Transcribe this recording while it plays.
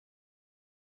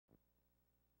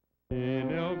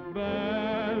In Elk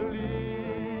Valley,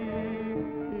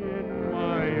 in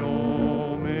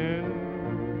Wyoming,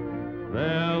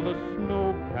 there the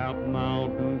snow-capped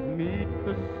mountains meet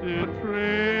the Silver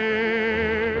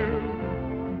Trail.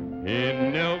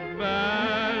 In Elk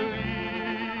Valley,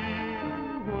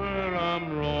 where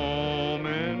I'm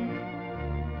roaming,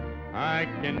 I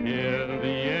can hear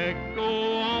the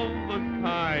echo of the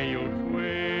coyote's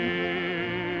wail.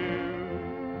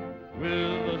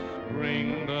 With the spring,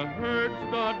 the herds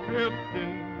start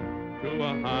drifting to a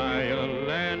higher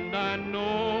land I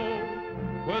know,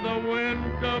 where the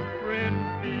winter friends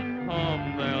become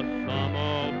their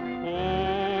summer foe.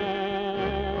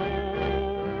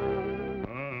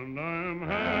 And I'm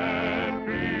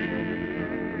happy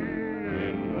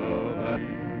in the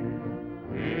valley,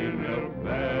 in the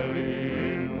valley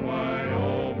in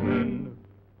Wyoming,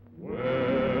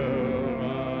 where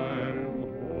I'm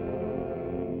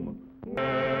home,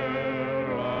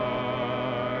 where I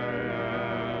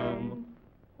am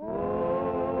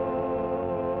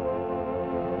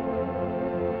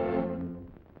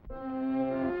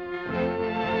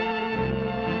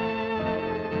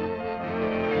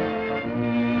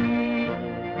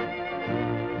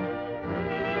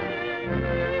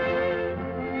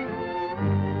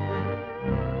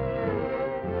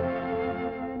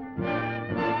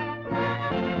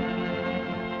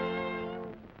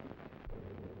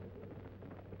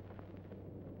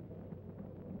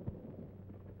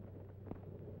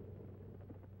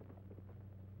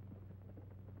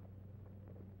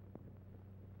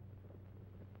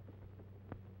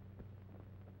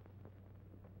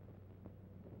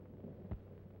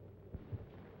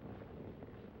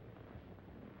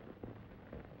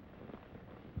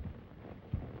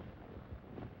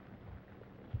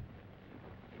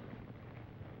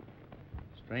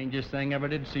Strangest thing ever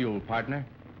did see, old partner.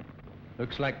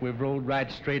 Looks like we've rolled right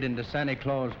straight into Santa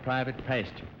Claus' private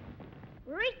pasture.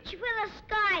 Reach for the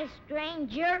sky,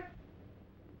 stranger.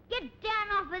 Get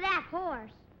down off of that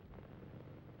horse.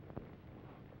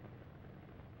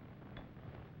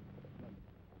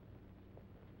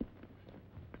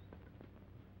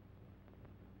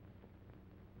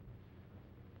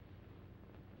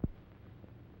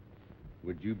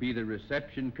 Would you be the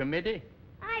reception committee?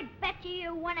 I bet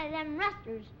you're one of them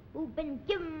rustlers who've been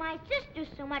giving my sister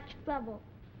so much trouble.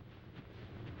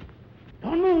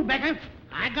 Don't move, Becker.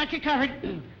 I got you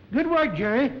covered. Good work,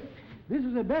 Jerry. This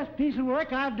is the best piece of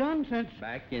work I've done since...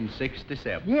 Back in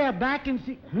 '67. Yeah, back in...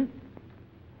 Huh?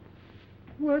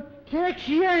 Well, Tex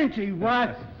Ritter,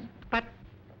 what? But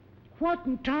what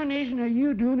in tarnation are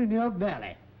you doing in Elk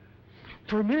Valley?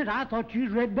 For a minute, I thought you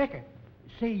was Red Becker.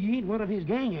 Say, you ain't one of his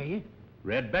gang, are you?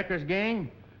 Red Becker's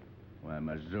gang? Why,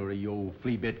 Missouri, you old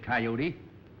flea-bit coyote.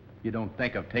 You don't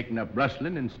think of taking up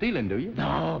rustling and stealing, do you? No,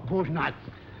 of course not.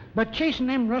 But chasing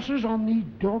them rustlers on the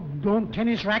doggone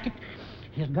tennis racket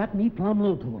has got me plumb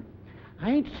loco.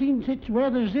 I ain't seen such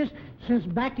weather as this since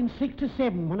back in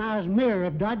 '67 when I was mayor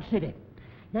of Dodge City.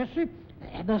 Yes, sir.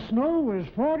 The snow was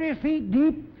 40 feet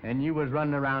deep. And you was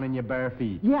running around in your bare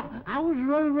feet. Yeah, I was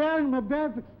running around in my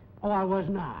bare feet. Oh, I was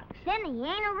not. Then he ain't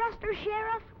a rustler,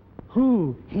 Sheriff?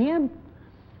 Who? Him?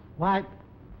 Why,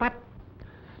 but,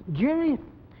 Jerry,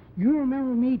 you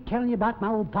remember me telling you about my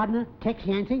old partner, Tex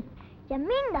Ritter? You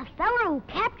mean the feller who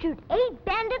captured 8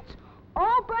 bandits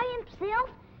all by himself,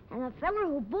 and the feller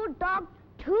who bulldogged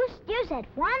 2 steers at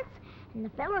once, and the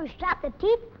feller who shot the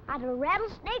teeth out of a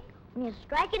rattlesnake when he was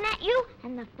striking at you,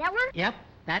 and the feller... Yep,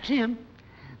 that's him.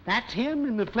 That's him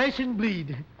in the flesh and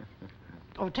bleed.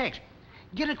 Oh, Tex,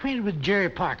 get acquainted with Jerry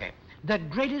Parker, the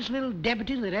greatest little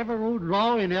deputy that ever rode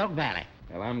law in Elk Valley.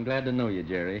 Well, I'm glad to know you,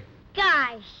 Jerry.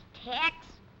 Gosh, Tex.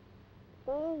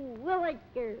 Oh,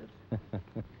 Willikers.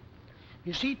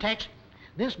 You see, Tex,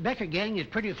 this Becker gang is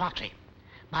pretty foxy.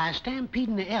 By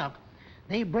stampeding the elk,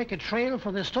 they break a trail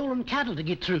for the stolen cattle to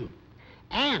get through.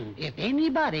 And if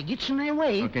anybody gets in their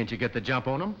way... Well, can't you get the jump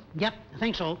on them? Yep, I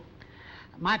think so.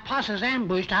 My posse's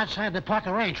ambushed outside the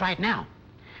Parker Ranch right now.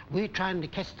 We're trying to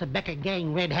catch the Becker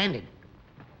gang red-handed.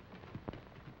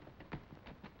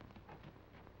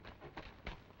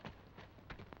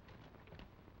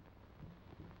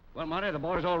 Well, Monty, the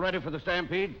boys all ready for the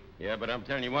stampede? Yeah, but I'm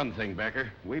telling you one thing,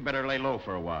 Becker. We better lay low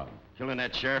for a while. Killing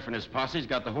that sheriff and his posse's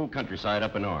got the whole countryside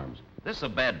up in arms. This is a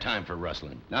bad time for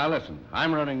rustling. Now, listen,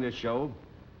 I'm running this show.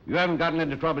 You haven't gotten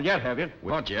into trouble yet, have you?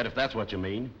 Not yet, if that's what you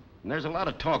mean. And there's a lot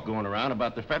of talk going around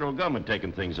about the federal government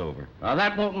taking things over. Now,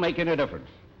 that won't make any difference.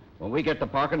 When we get the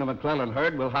Parker and the McClellan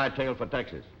herd, we'll hightail for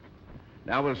Texas.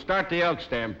 Now, we'll start the elk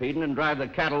stampeding and drive the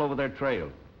cattle over their trail.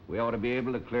 We ought to be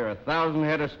able to clear 1,000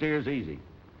 head of steers easy.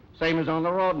 Same as on the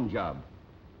Rawdon job.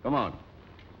 Come on.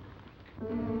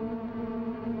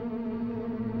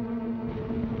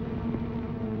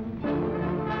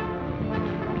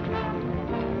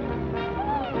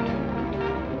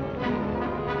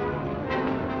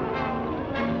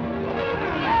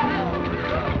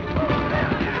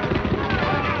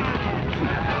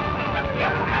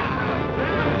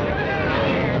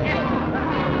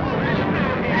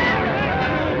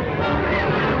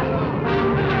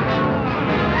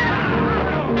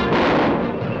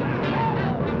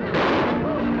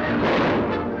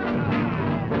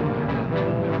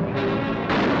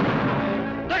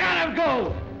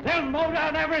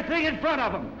 on everything in front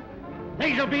of them.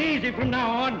 Things will be easy from now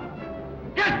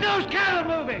on. Get those cattle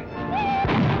moving!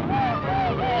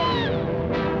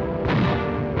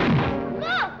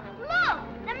 Look! Look!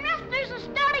 The rustlers are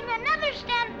starting another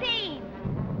stampede.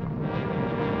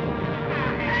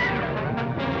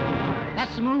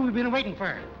 That's the move we've been waiting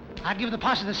for. I'll give the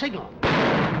posse the signal.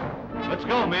 Let's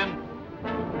go, men.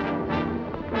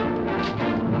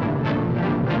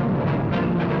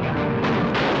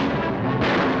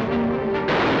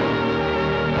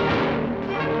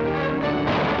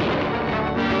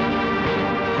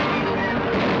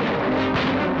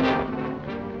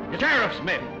 The sheriff's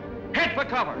men, head for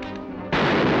cover.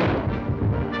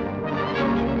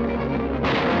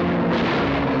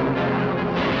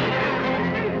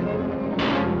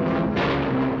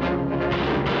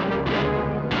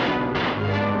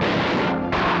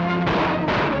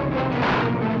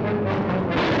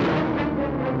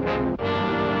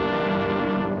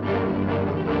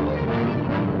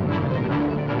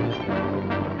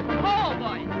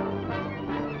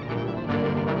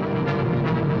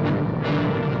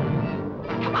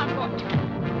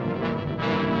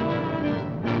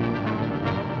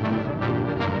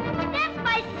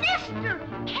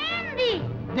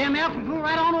 Them elks will go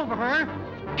right on over her.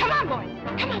 Come on, boys.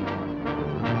 Come on.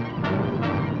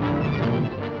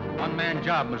 One-man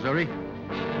job, Missouri.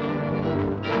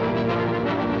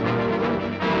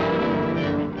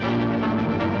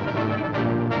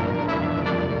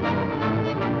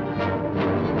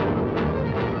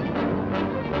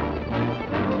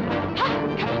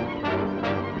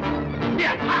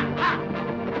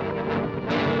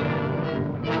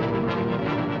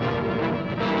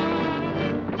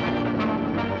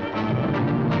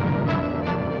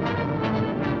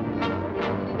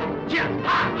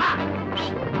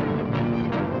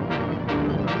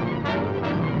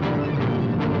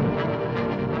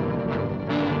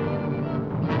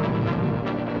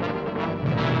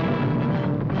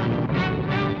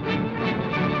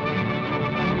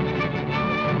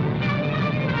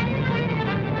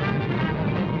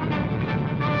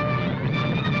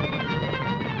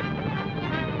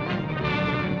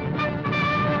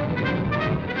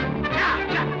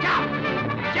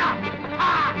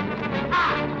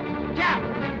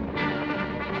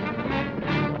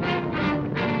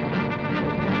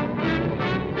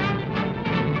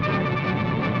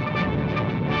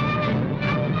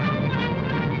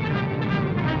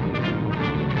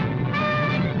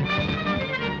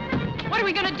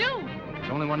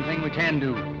 One thing we can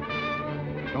do.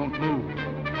 Don't move.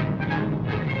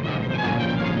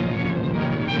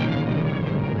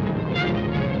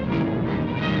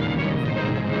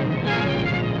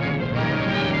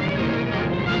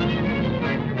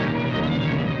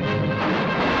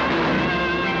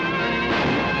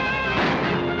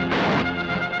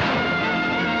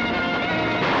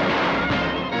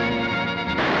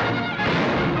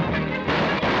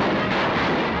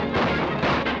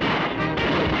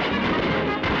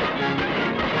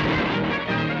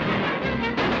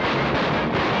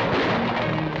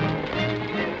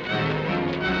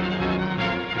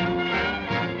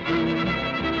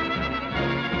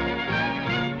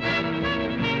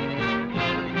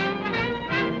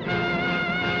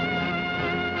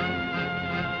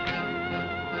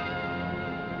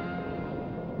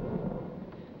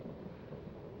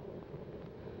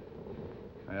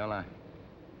 Well, I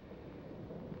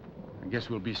guess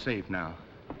we'll be safe now.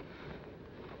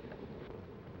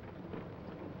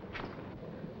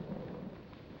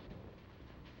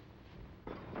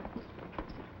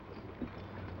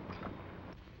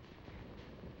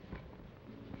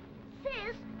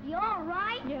 Sis, you all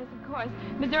right? Yes, of course.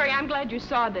 Missouri, I'm glad you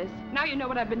saw this. Now you know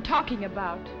what I've been talking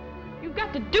about. You've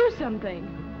got to do something.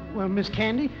 Well, Miss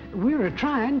Candy, we were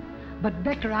trying, but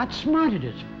Becker outsmarted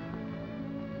us.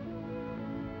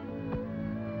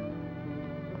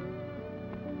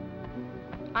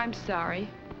 I'm sorry.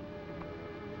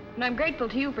 And I'm grateful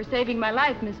to you for saving my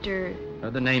life, Mr.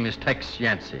 The name is Tex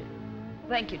Yancey.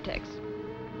 Thank you, Tex.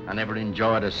 I never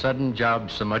enjoyed a sudden job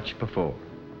so much before.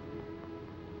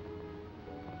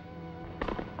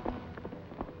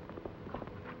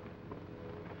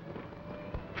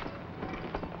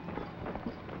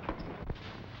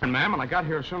 Ma'am, and I got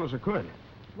here as soon as I could.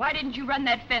 Why didn't you run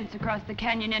that fence across the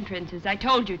canyon entrances? I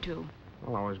told you to.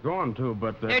 Well, I was going to,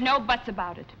 but... There are no buts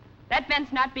about it. That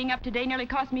fence not being up to date nearly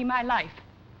cost me my life.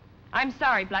 I'm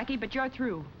sorry, Blackie, but you're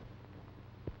through.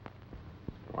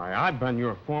 Why, I've been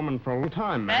your foreman for a long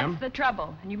time, ma'am. That's the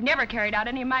trouble, and you've never carried out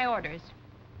any of my orders.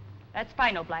 That's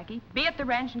final, Blackie. Be at the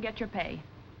ranch and get your pay.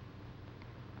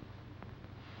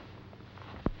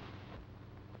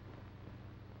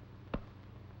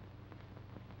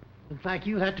 Looks like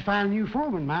you'll have to find a new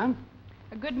foreman, ma'am.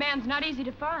 A good man's not easy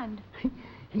to find.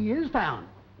 He is found.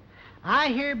 I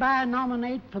hereby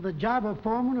nominate for the job of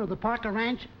foreman of the Parker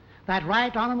Ranch that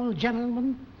right honorable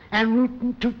gentleman and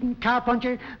rootin' tootin'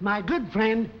 cowpuncher, my good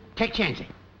friend, Tex Ritter.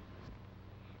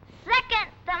 Second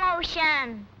the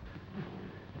motion.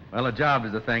 Well, a job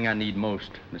is the thing I need most,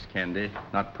 Miss Candy,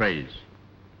 not praise.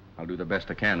 I'll do the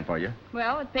best I can for you.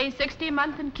 Well, it pays $60 a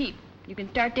month and keep. You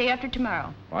can start day after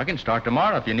tomorrow. Well, I can start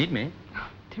tomorrow if you need me.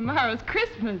 Tomorrow's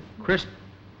Christmas.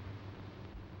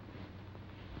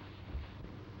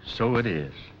 So it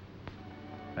is.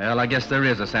 Well, I guess there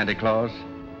is a Santa Claus.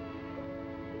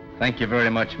 Thank you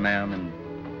very much, ma'am, and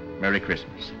Merry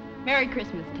Christmas. Merry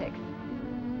Christmas, Tex.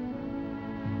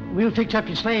 We'll fix up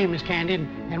your sleigh, Miss Candy,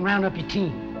 and round up your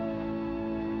team.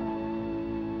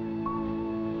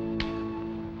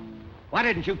 Why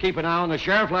didn't you keep an eye on the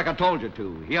sheriff like I told you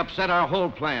to? He upset our whole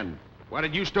plan. Why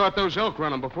did you start those elk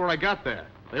running before I got there?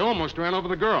 They almost ran over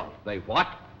the girl. They what?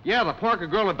 Yeah, the Parker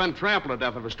girl had been trampled to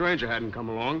death if a stranger hadn't come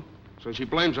along. So she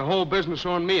blames the whole business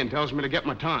on me and tells me to get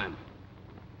my time.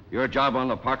 Your job on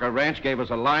the Parker Ranch gave us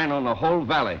a line on the whole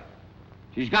valley.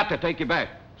 She's got to take you back.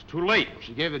 It's too late.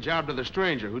 She gave the job to the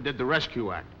stranger who did the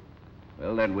rescue act.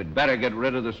 Well, then we'd better get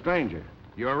rid of the stranger.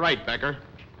 You're right, Becker.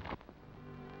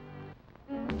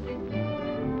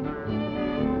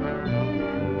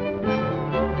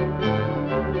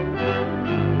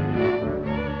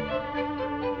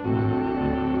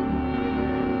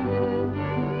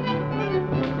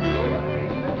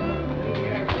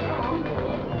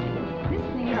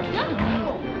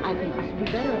 I think this would be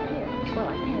better up here. Well,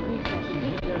 I can't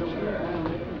reach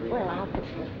that. Well, I'll put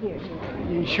this here.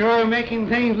 You're sure making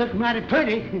things look mighty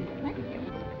pretty.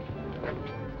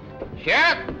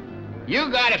 Sheriff,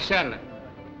 you got to settle it.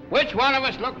 Which one of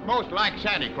us looks most like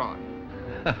Santa Claus?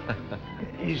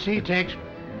 You see, Tex,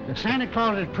 Santa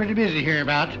Claus is pretty busy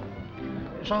hereabouts.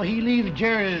 So he leaves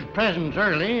Jerry's presents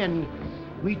early, and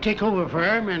we take over for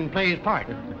him and play his part.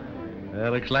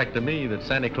 Well, looks like to me that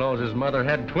Santa Claus's mother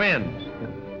had twins.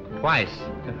 Twice.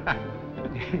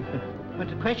 But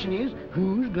the question is,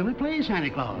 who's gonna play Santa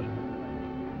Claus?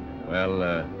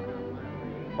 Well,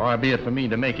 far be it for me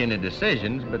to make any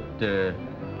decisions, but,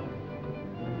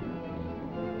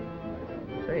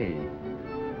 say,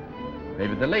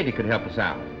 maybe the lady could help us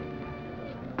out.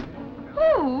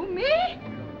 Who, me?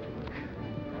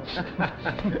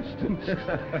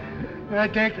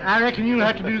 Tex, I reckon you'll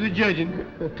have to do the judging.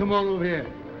 Come on over here.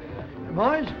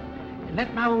 Boys,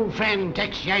 let my old friend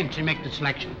Tex Ritter make the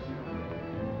selection.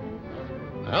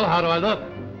 Well, how do I look?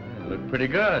 Look pretty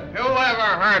good. Who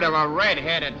ever heard of a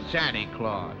red-headed Santa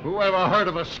Claus? Who ever heard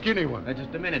of a skinny one? Now,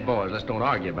 just a minute, boys. Let's don't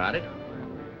argue about it.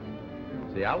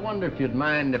 See, I wonder if you'd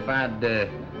mind if I'd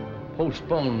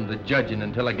postpone the judging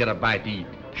until I get a bite to eat.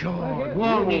 Sure. Go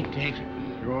on, eat, Tex.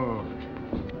 Sure.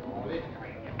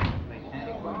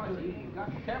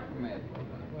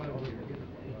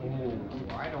 Oh,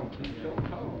 I don't think so.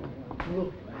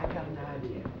 Look, I got an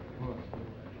idea.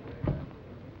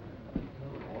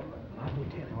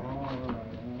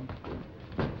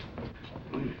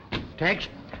 Tex,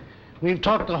 we've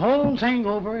talked the whole thing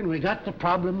over and we got the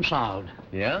problem solved.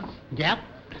 Yeah? Yep.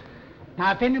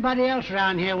 Now, if anybody else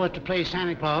around here was to play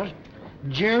Santa Claus,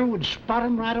 Jerry would spot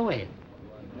him right away.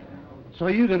 So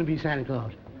you're going to be Santa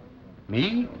Claus.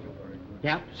 Me?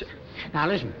 Yep. Now,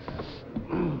 listen.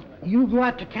 You go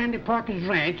out to Candy Parker's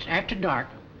ranch after dark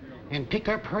and pick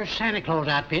up her Santa Claus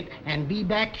outfit and be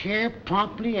back here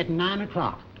promptly at 9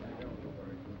 o'clock.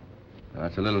 Well,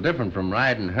 that's a little different from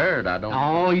riding herd. I don't...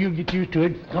 Oh, you get used to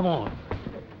it. Come on.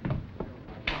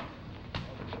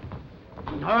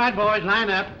 All right, boys, line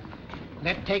up.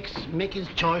 Let Tex make his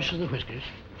choice of the whiskers.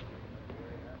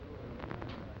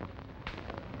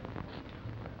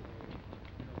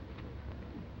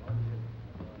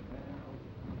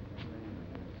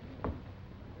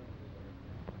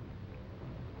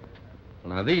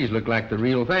 Well, now, these look like the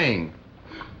real thing.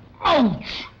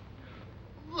 Ouch!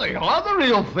 They are the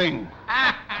real thing.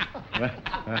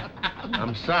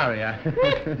 I'm sorry. I'm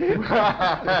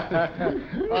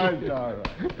sorry.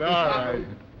 It's all right.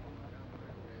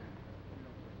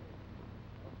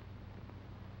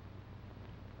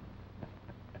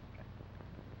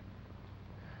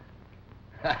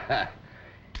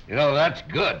 You know, that's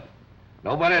good.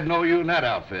 Nobody'd know you in that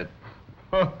outfit.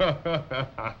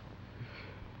 And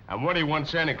what do you want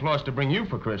Santa Claus to bring you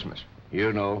for Christmas?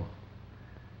 You know,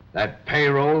 that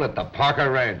payroll at the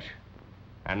Parker Ranch.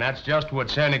 And that's just what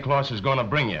Santa Claus is going to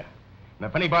bring you. And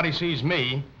if anybody sees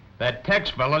me, that Tex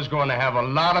fella's going to have a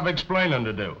lot of explaining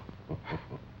to do.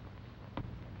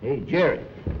 Hey, Jerry,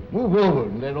 move over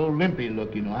and let old Limpy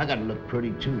look, you know. I gotta look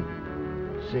pretty, too.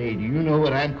 Say, do you know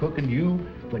what I'm cooking you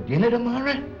for dinner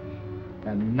tomorrow?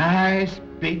 A nice,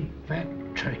 big, fat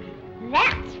turkey.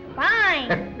 That's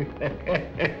fine.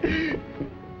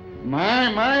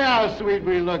 My, how sweet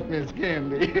we look, Miss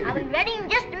Candy. I'll be ready in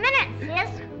just a minute,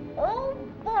 sis. Oh,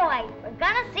 boy, we're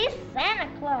gonna see Santa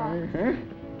Claus.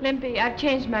 Limpy, I've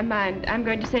changed my mind. I'm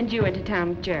going to send you into town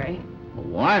with Jerry.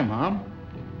 Why, Mom?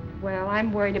 Well,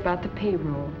 I'm worried about the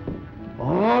payroll.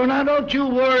 Oh, now don't you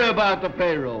worry about the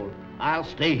payroll. I'll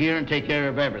stay here and take care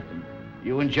of everything.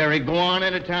 You and Jerry go on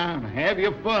into town. Have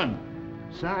your fun.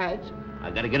 Besides,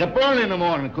 I gotta get up early in the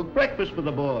morning and cook breakfast for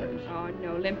the boys. Oh,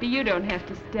 no, Limpy, you don't have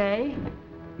to stay.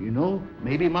 You know,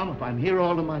 maybe, Mom, if I'm here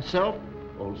all to myself,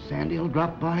 old Sandy will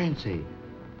drop by and say,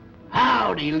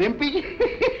 "Howdy, Limpy."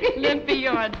 Limpy,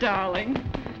 you're a darling.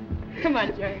 Come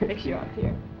on, Jerry, fix you up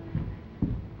here.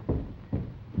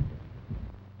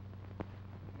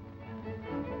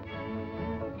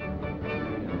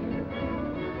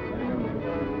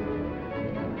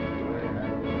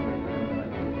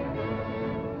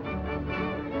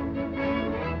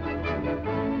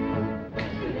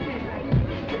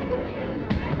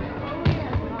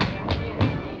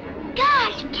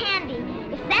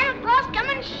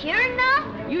 Sure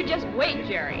enough? You just wait,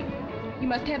 Jerry. You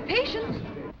must have patience.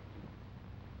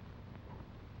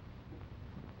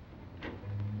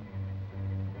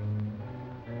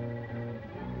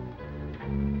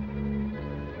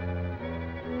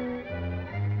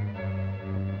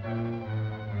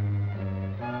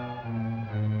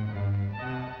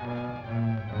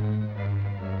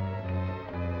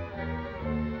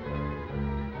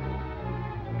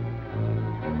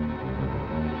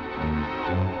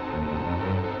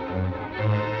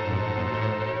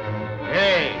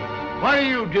 What are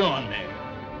you doing there?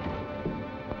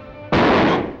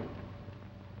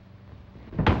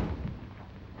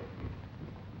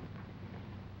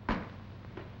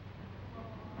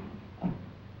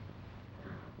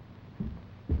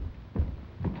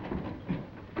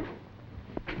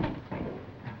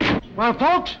 Well,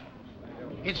 folks,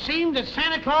 it seems that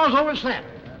Santa Claus overslept.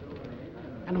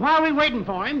 And while we're waiting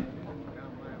for him,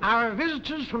 our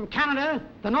visitors from Canada,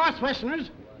 the Northwesterners,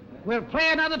 will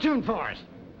play another tune for us.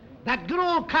 That good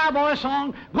old cowboy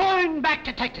song, Going Back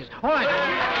to Texas. All right.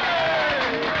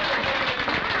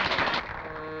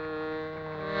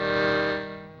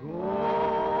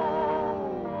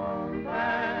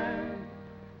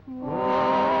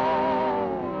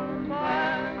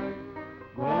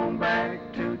 Going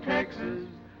back to Texas,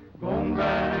 going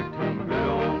back to my good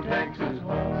old Texas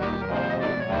home,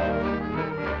 home,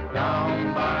 home,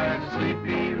 down by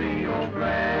sleepy Rio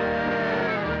Grande,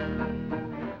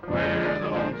 where the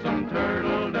lonesome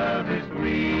turtle dove is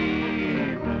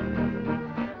grieving,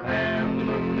 and the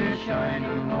moon is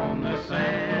shining on the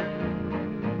sand.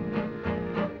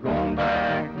 Going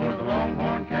back where the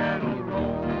longhorn cattle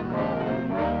roam,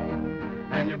 roam, roam,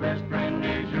 and your best friend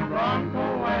is your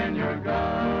bronco and your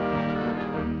gun.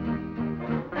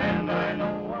 And I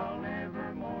know I'll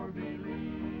never more be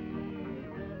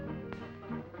leaving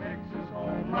Texas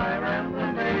home. My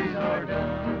rambling days are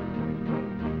done.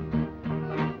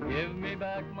 Give me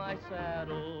back my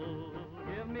saddle,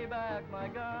 give me back my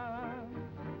gun,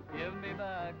 give me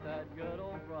back that good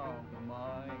old bronc of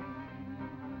mine.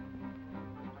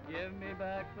 Give me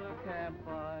back the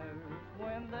campfires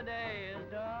when the day is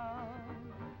done.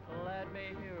 Let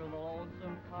me hear the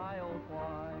lonesome coyote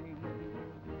whine.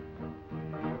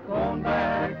 Going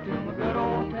back to my good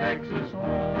old Texas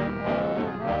home,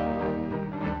 home,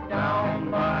 home, down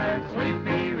by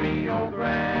sleepy Rio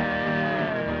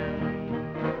Grande,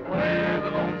 where the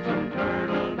lonesome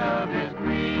turtle dove is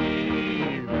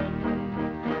grieving,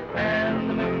 and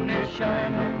the moon is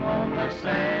shining on the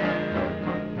sand.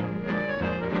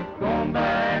 Going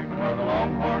back where the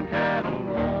longhorn cattle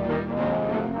roam,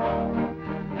 roam, roam,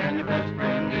 and your best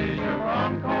friend is your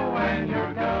bronco and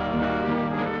your gun.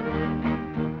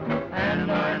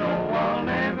 And I know I'll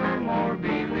never more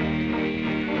be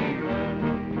leaving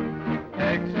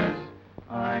Texas.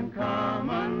 I'm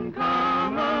coming,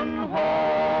 coming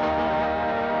home.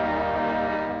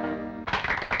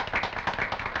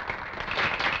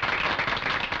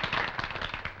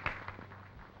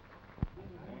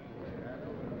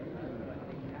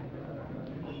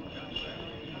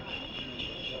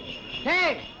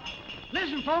 Hey,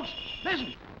 listen, folks,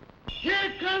 listen.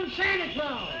 Here comes Santa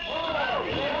Claus.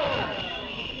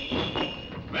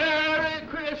 Merry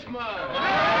Christmas!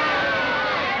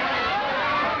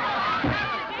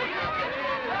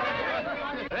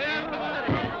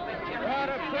 Everybody, got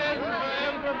a present for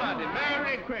everybody.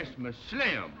 Merry Christmas,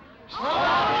 Slim.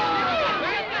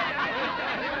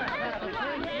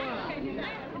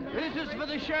 This is for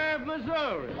the sheriff. of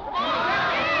Missouri.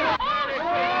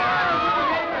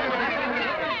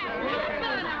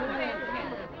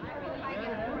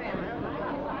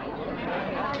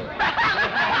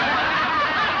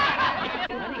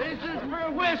 This is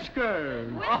for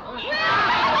Whiskers.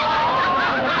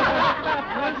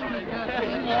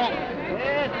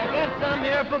 Yes, get some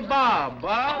here for Bob.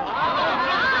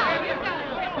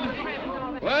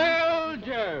 Well,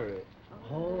 Jerry.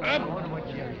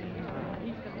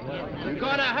 You're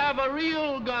gonna have a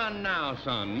real gun now,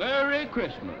 son. Merry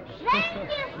Christmas. Thank you,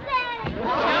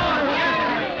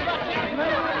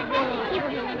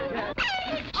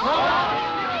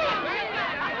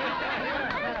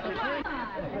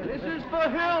 This is for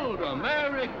Hilda.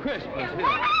 Merry Christmas,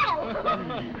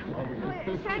 Hilda.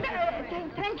 Santa,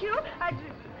 thank you.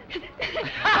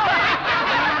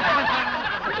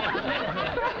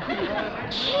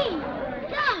 Gee,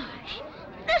 gosh,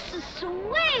 this is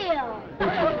swell.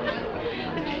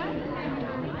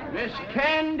 Miss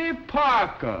Candy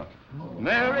Parker.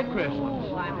 Merry Christmas.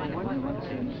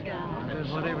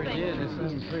 Whatever it is, it's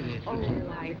something pretty.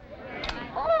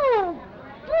 Oh,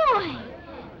 boy.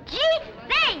 Gee,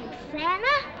 thanks,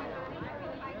 Santa.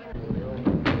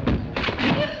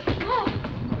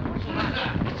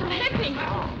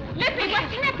 Lippy,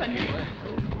 what's happened?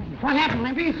 What happened,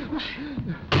 Limpy?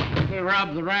 They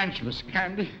robbed the ranch, Miss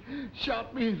Candy.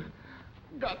 Shot me.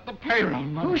 Got the payroll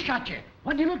money. Who shot you?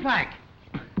 What do you look like?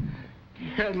 He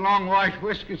had long white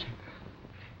whiskers.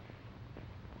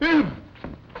 Him!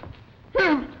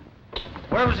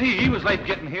 Where was he? He was late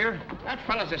getting here. That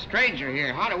fellow's a stranger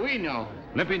here. How do we know?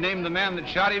 Lippy named the man that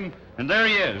shot him, and there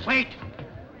he is. Wait.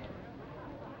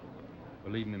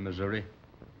 Believe me, Missouri,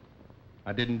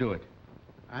 I didn't do it.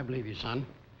 I believe you, son.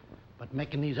 But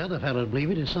making these other fellows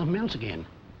believe it is something else again.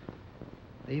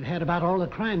 They've had about all the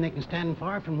crime they can stand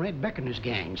for from Red Becker and his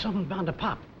gang. Something's bound to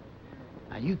pop.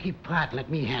 Now, you keep quiet and let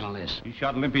me handle this. He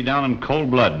shot Limpy down in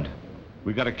cold blood.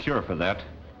 We got a cure for that.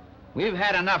 We've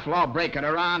had enough law-breaking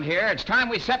around here. It's time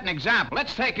we set an example.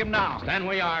 Let's take him now. Stand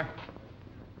where you are.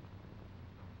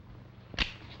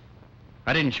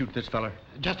 I didn't shoot this feller.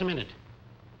 Just a minute.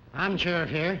 I'm sheriff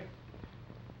here.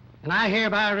 And I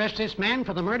hereby arrest this man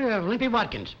for the murder of Limpy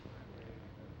Watkins.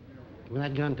 Give me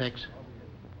that gun, Tex.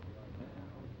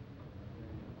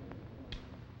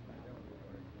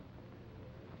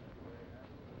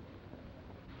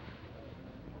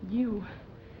 You.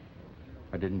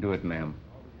 I didn't do it, ma'am.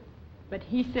 But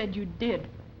he said you did.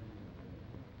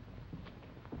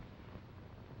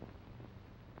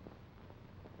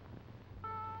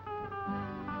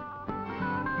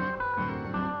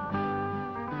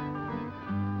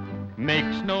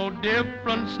 Makes no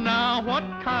difference now what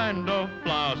kind of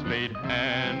flowers fate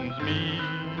hands me.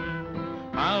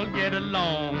 I'll get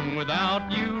along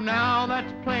without you now,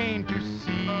 that's plain to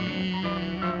see.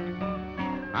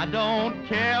 I don't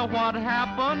care what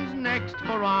happens next,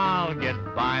 for I'll get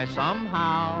by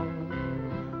somehow.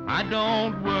 I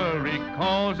don't worry,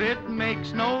 'cause it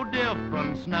makes no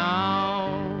difference now.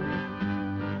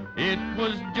 It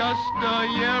was just a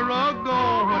year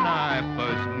ago when I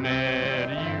first met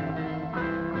you.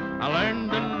 I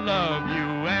learned to love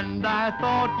you, and I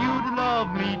thought you'd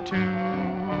love me too.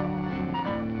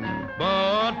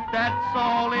 But that's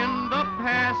all in the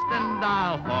past, and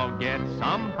I'll forget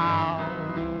somehow.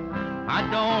 I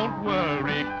don't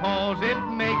worry, 'cause it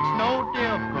makes no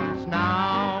difference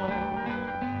now.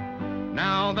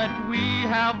 Now that we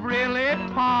have really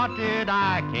parted,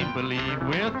 I can't believe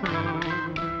we're through.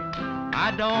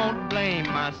 I don't blame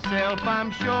myself,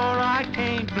 I'm sure I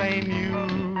can't blame you.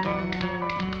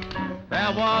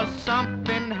 There was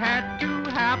something had to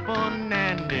happen,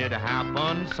 and it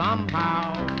happened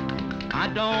somehow. I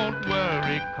don't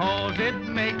worry, 'cause it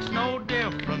makes no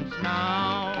difference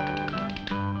now.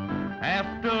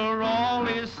 After all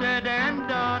is said and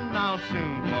done, I'll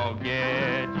soon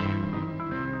forget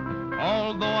you.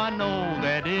 Although I know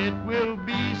that it will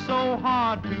be so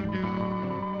hard to do.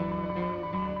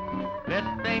 Let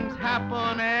things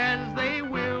happen as they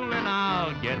will, and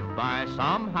I'll get by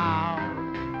somehow.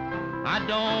 I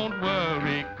don't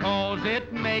worry, 'cause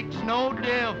it makes no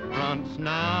difference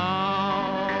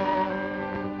now.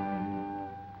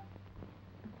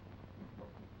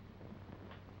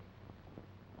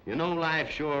 You know,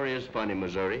 life sure is funny,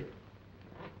 Missouri.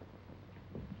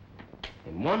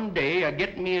 And one day I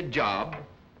get me a job,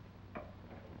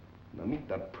 and I meet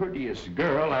the prettiest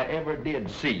girl I ever did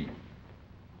see.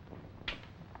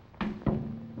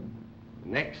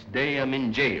 Next day I'm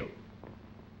in jail,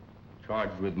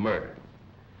 charged with murder.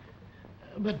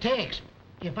 But, Tex,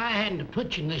 if I hadn't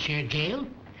put you in this here jail,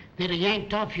 they'd have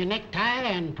yanked off your necktie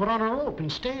and put on a rope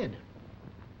instead.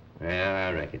 Yeah,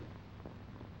 I reckon.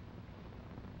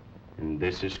 And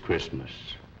this is Christmas.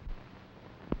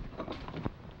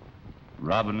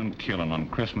 Robbing and killing on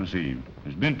Christmas Eve.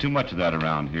 There's been too much of that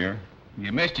around here.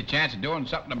 You missed your chance of doing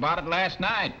something about it last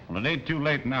night. Well, it ain't too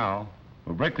late now.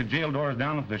 We'll break the jail doors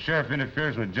down. If the sheriff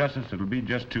interferes with justice, it'll be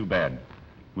just too bad.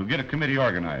 We'll get a committee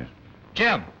organized.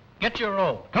 Jim, get your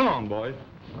rope. Come on, boys.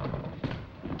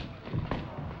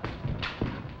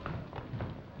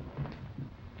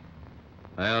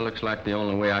 Well, looks like the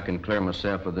only way I can clear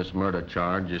myself of this murder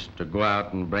charge is to go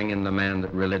out and bring in the man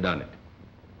that really done it.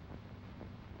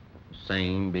 The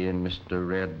same being Mr.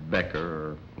 Red Becker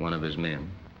or one of his men.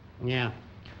 Yeah.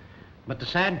 But the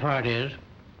sad part is,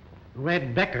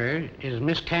 Red Becker is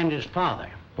Miss Candy's father.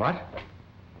 What?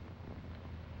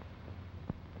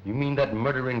 You mean that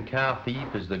murdering cow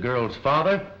thief is the girl's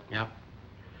father? Yep.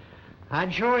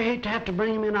 I'd sure hate to have to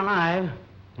bring him in alive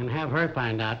and have her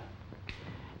find out.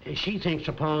 She thinks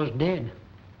her pa's dead.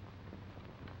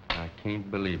 I can't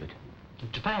believe it.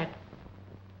 It's a fact.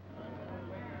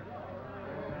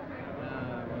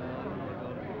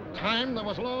 Time there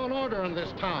was law and order in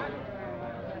this town.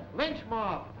 Lynch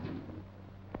mob.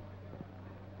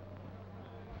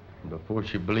 Before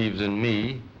she believes in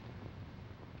me,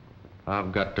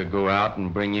 I've got to go out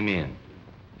and bring him in.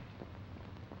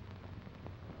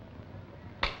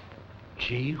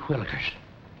 Gee whillikers.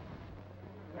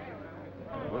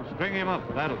 We'll string him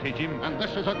up. That'll teach him. And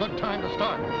this is a good time to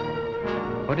start.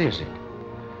 What is it?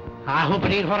 I hope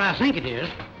it ain't what I think it is.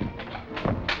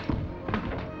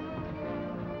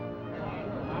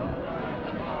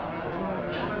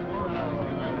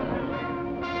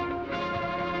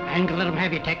 I ain't gonna let them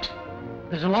have you, Tex.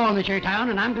 There's a law in this here town,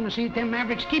 and I'm gonna see that them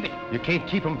mavericks keep it. You can't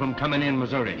keep them from coming in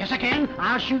Missouri. Yes, I can.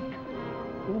 I'll shoot.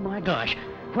 Oh, my gosh.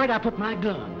 Where'd I put my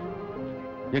gun?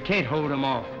 You can't hold them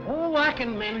off. Oh, I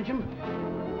can manage them.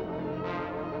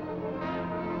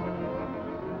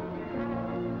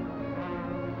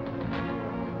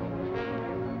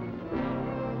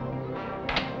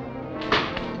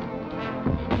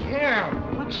 Here,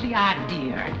 what's the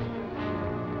idea?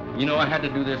 You know I had to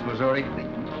do this, Missouri.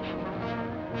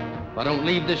 If I don't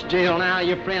leave this jail now,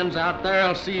 your friends out there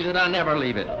will see that I never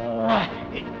leave it. Oh,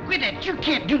 quit it. You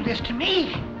can't do this to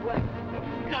me.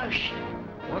 Gosh.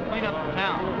 What made up the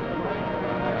town?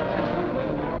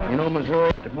 You know,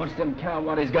 Missouri, that once them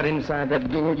cow-waddies got inside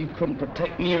that door, you couldn't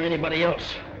protect me or anybody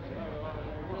else.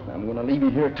 I'm gonna leave you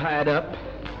here tied up,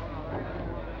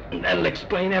 and that'll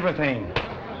explain everything.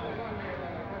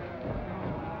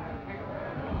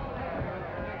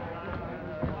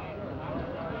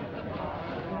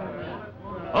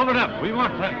 Open up. We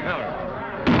want that feller.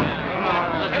 Come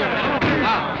on, let's get it.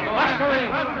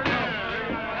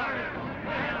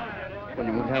 Well,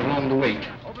 you won't have long to wait.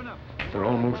 They're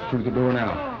almost through the door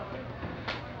now.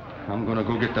 I'm gonna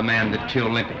go get the man that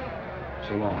killed Limpy.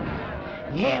 So long.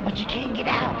 Yeah, but you can't get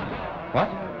out. What?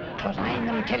 Because I ain't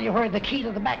gonna tell you where the key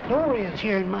to the back door is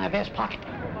here in my vest pocket.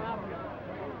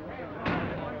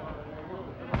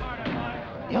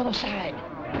 The other side.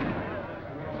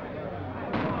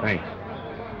 Thanks.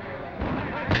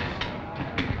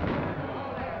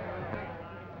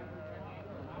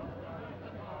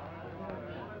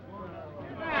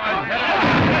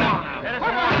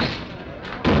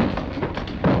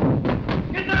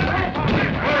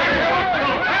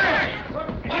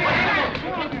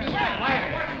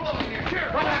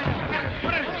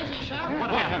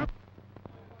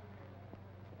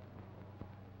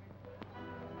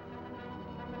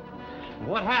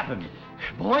 What happened?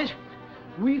 Boys,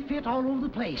 we fit all over the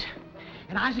place.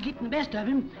 And I was getting the best of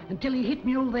him until he hit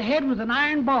me over the head with an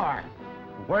iron bar.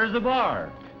 Where's the bar?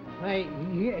 Why,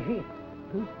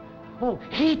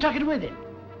 he took it with him.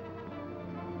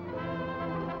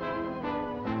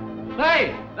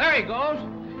 Hey, there he goes.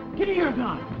 Give me your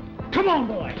gun. Come on,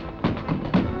 boy.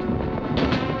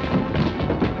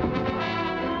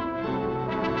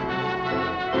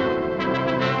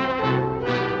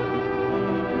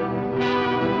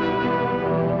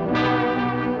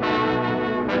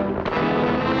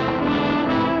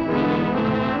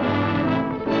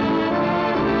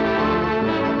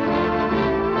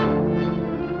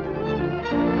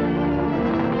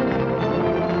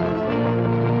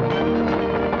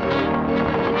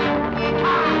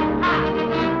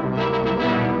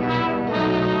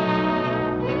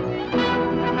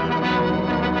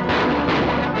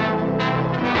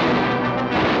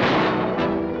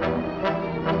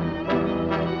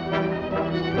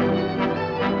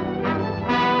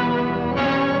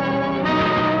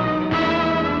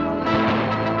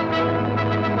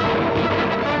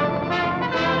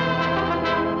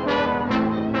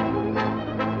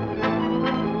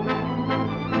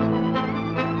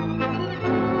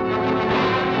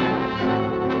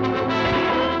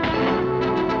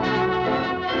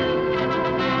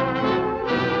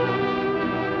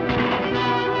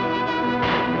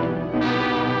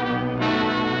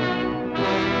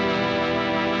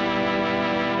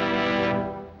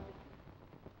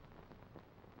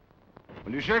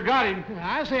 Well, you sure got him.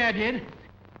 I say I did.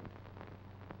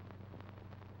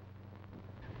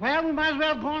 Well, we might as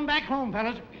well go on back home,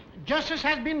 fellas. Justice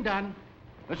has been done.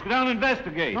 Let's go down and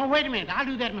investigate. No, wait a minute. I'll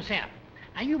do that myself.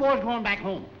 Now, you boys go on back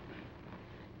home.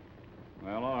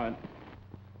 Well, all right.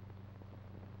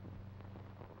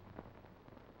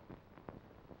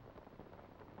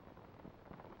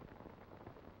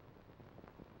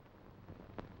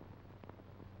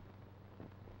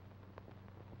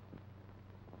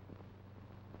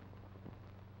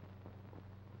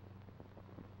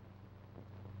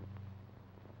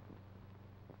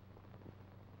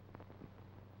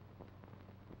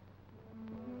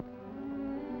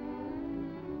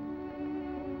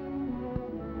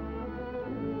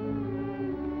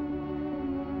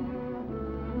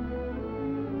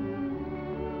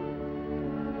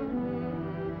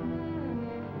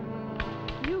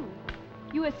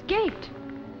 You escaped.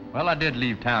 Well, I did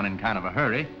leave town in kind of a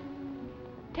hurry.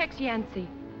 Tex Yancey,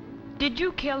 did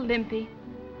you kill Limpy?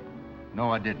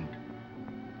 No, I didn't.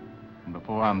 And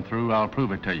before I'm through, I'll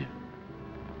prove it to you.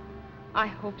 I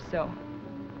hope so.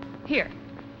 Here,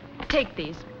 take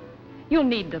these. You'll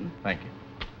need them. Thank you.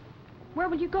 Where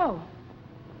will you go?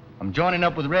 I'm joining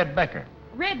up with Red Becker.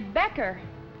 Red Becker?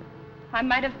 I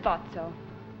might have thought so.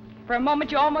 For a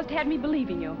moment, you almost had me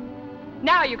believing you.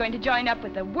 Now you're going to join up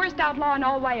with the worst outlaw in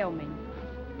all Wyoming.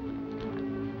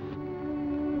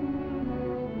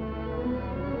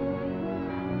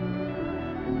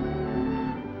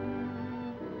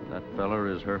 That feller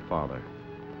is her father.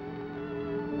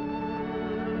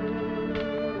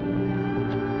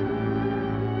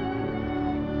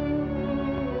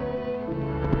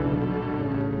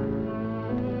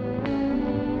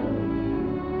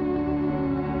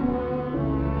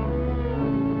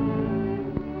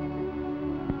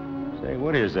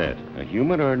 What is that? A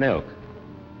human or an elk?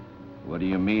 What do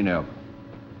you mean, elk?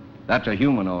 That's a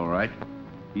human, all right.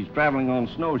 He's traveling on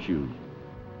snowshoes.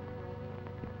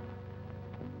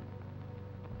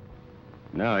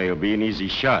 Now he'll be an easy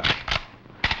shot.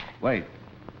 Wait.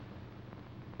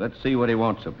 Let's see what he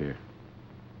wants up here.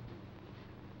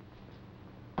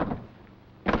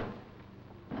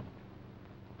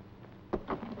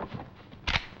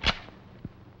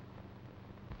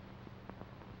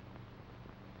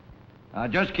 Now,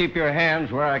 just keep your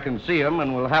hands where I can see them,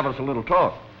 and we'll have us a little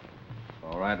talk.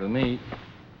 All right with me.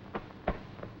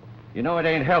 You know it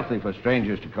ain't healthy for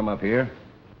strangers to come up here.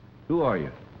 Who are you?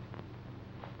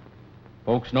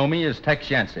 Folks know me as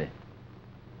Tex Yancey.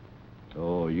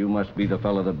 Oh, you must be the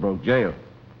fellow that broke jail.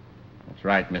 That's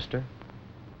right, mister.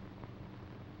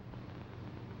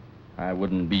 I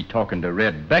wouldn't be talking to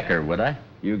Red Becker, would I?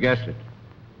 You guessed it.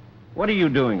 What are you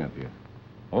doing up here?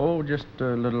 Oh, just a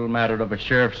little matter of a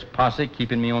sheriff's posse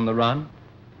keeping me on the run.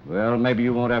 Well, maybe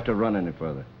you won't have to run any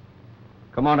further.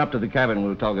 Come on up to the cabin and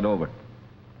we'll talk it over.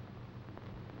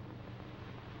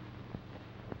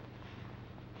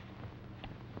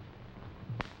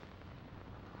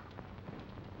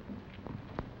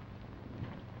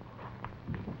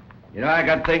 You know, I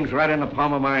got things right in the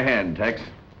palm of my hand, Tex.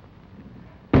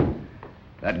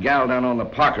 That gal down on the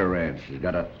Parker Ranch has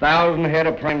got 1,000 head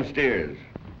of prime steers.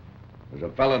 There's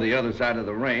a fellow the other side of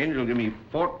the range who'll give me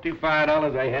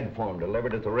 $45 a head for him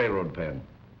delivered at the railroad pen.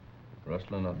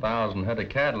 Rustling 1,000 head of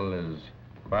cattle is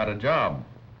quite a job.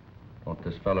 Don't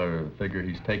this fella figure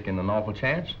he's taking an awful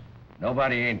chance?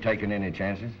 Nobody ain't taking any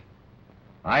chances.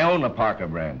 I own the Parker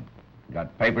brand.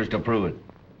 Got papers to prove it.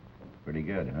 Pretty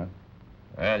good, huh?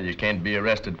 Well, you can't be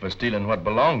arrested for stealing what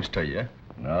belongs to you.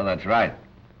 No, that's right.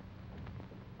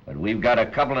 But we've got a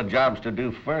couple of jobs to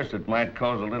do first that might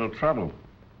cause a little trouble.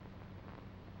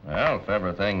 Well, if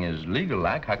everything is legal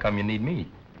like, how come you need me?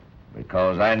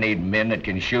 Because I need men that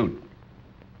can shoot.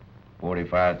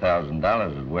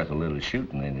 $45,000 is worth a little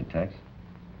shooting, ain't it, Tex?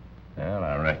 Well,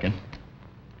 I reckon.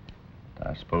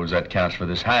 I suppose that counts for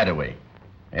this hideaway.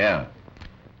 Yeah.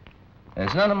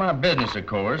 It's none of my business, of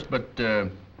course, but,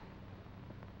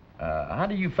 how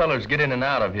do you fellers get in and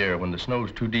out of here when the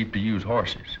snow's too deep to use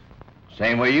horses?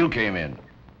 Same way you came in.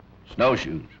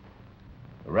 Snowshoes.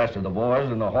 The rest of the boys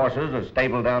and the horses are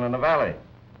stabled down in the valley.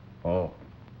 Oh.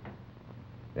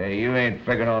 Hey, you ain't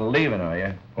figuring on leaving, are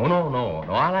you? Oh, no,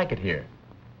 I like it here.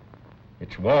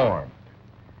 It's warm.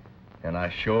 And I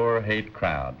sure hate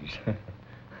crowds.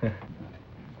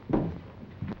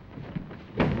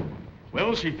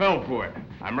 Well, she fell for it.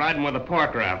 I'm riding with the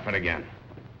Parker outfit again.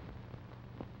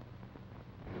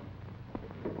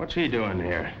 What's he doing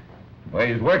here? Well,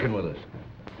 he's working with us.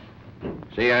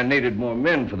 See, I needed more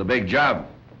men for the big job.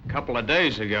 A couple of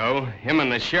days ago, him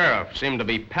and the sheriff seemed to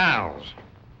be pals.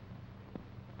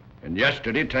 And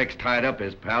yesterday, Tex tied up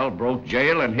his pal, broke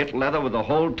jail, and hit leather with the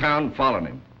whole town following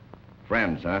him.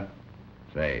 Friends, huh?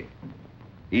 Say,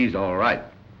 he's all right.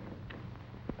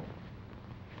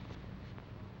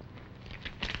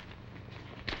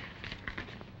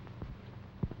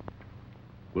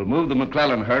 We'll move the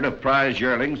McClellan herd of prize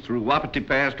yearlings through Wapiti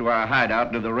Pass to our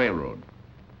hideout near the railroad.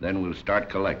 Then we'll start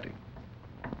collecting.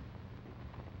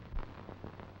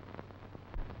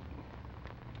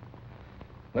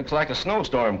 Looks like a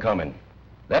snowstorm coming.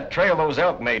 That trail those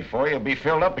elk made for you will be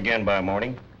filled up again by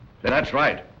morning. That's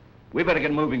right. We better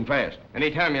get moving fast.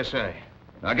 Anytime you say.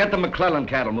 Now get the McClellan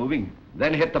cattle moving,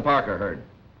 then hit the Parker herd.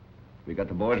 We got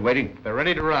the boys waiting? They're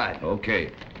ready to ride.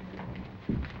 Okay.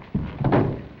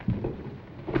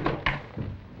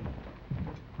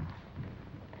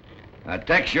 Now,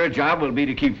 Tex, your job will be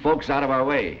to keep folks out of our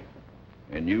way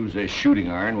and use this shooting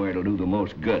iron where it'll do the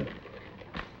most good.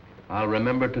 I'll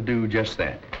remember to do just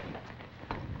that.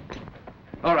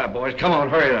 All right, boys, come on,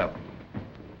 hurry it up.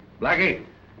 Blackie,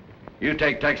 you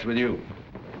take Tex with you.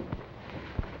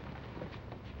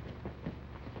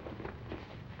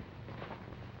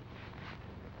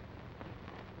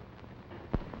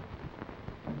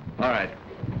 All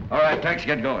right, Tex,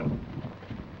 get going.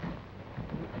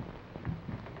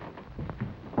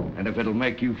 And if it'll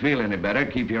make you feel any better,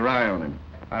 keep your eye on him.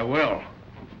 I will.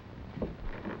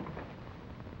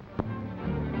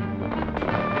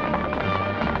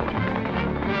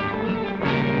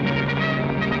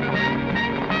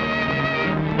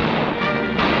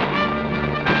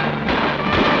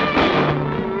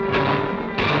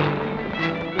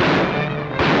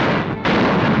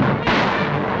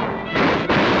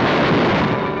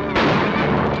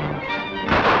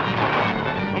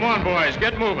 Come on, boys,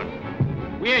 get moving.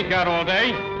 We ain't got all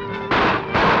day.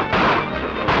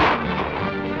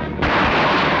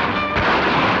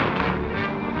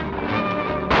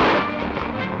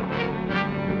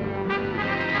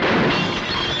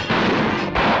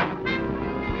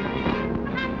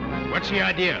 What's the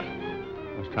idea?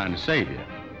 I was trying to save you.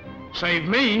 Save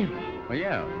me? Well,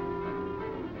 yeah.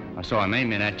 I saw him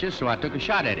aiming at you, so I took a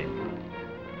shot at him.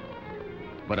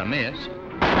 But I missed.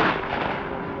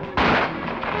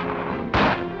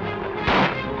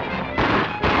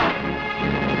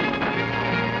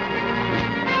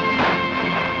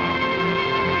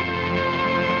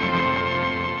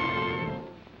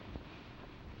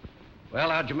 Well,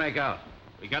 how'd you make out?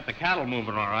 We got the cattle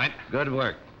moving all right. Good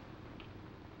work.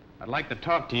 I'd like to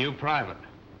talk to you private.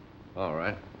 All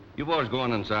right. You boys go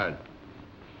on inside.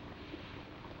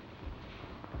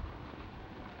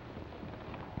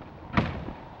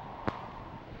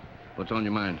 What's on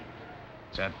your mind?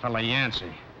 It's that fella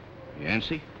Yancey.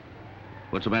 Yancey?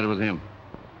 What's the matter with him?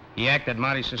 He acted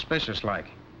mighty suspicious-like.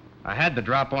 I had the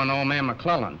drop on old man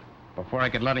McClellan. Before I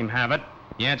could let him have it,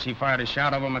 Yancey fired a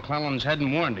shot over McClellan's head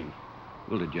and warned him.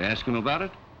 Well, did you ask him about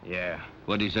it? Yeah.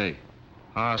 What'd he say?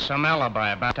 Some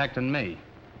alibi about protecting me,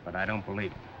 but I don't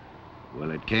believe it.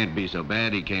 Well, it can't be so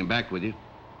bad he came back with you.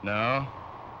 No?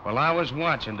 Well, I was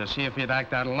watching to see if he'd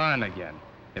act out of line again.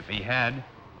 If he had,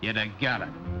 you'd have got it.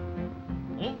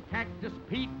 Old Cactus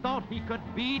Pete thought he could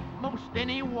beat most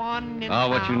anyone in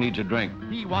What you town. need's a drink.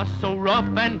 He was so rough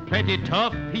and plenty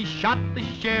tough, he shot the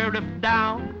sheriff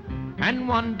down. And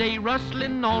one day,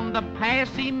 rustling on the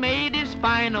pass, he made his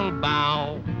final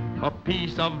bow. A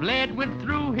piece of lead went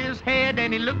through his head,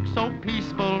 and he looked so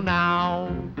peaceful now.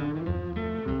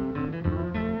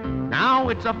 Now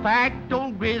it's a fact,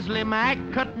 old Grizzly Mac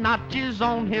cut notches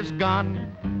on his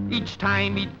gun. Each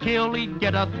time he'd kill, he'd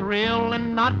get a thrill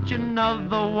and notch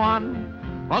another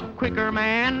one. A quicker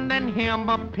man than him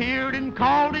appeared and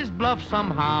called his bluff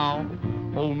somehow.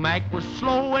 Old Mac was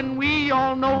slow, and we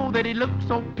all know that he looked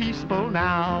so peaceful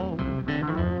now.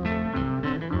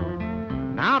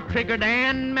 Now Trigger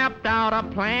Dan mapped out a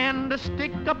plan to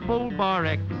stick up old Bar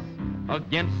X.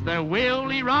 Against their will,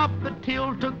 he robbed the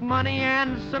till, took money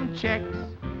and some checks.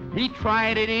 He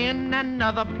tried it in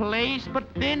another place,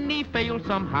 but then he failed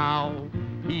somehow.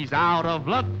 He's out of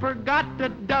luck, forgot to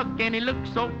duck, and he looks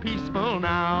so peaceful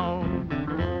now.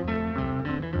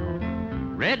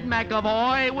 Red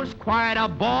McAvoy was quite a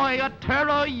boy, a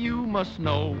terror you must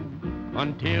know,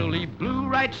 until he blew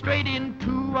right straight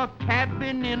into a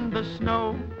cabin in the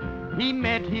snow. He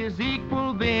met his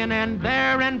equal then and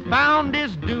there and found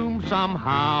his doom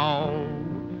somehow.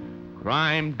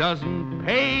 Crime doesn't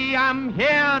pay, I'm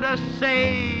here to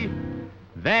say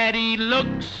that he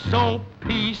looks so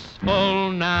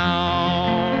peaceful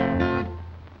now.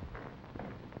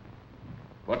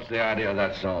 What's the idea of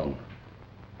that song?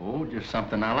 Oh, just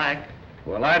something I like.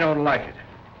 Well, I don't like it.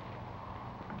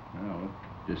 No,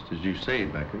 just as you say,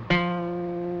 Becker.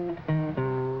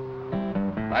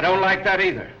 I don't like that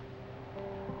either.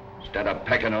 Instead of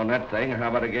pecking on that thing, how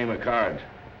about a game of cards?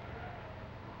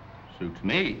 Suits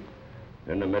me.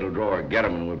 In the middle drawer, get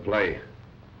 'em and we'll play.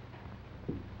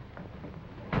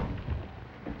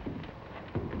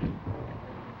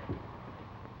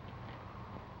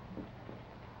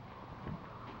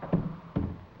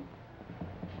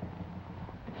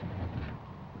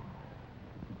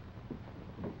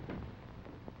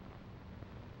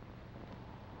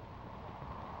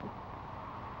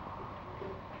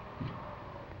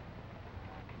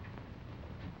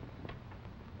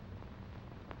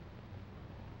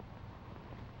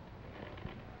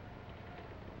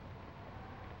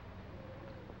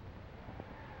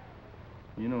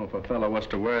 You know, if a fellow was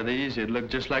to wear these, he'd look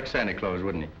just like Santa Claus,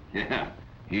 wouldn't he? Yeah,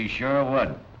 he sure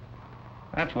would.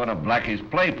 That's one of Blackie's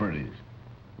play pretties.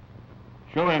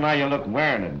 Show him how you look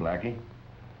wearing it, Blackie.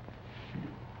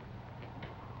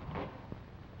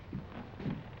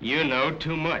 You know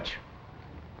too much.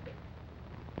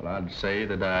 Well, I'd say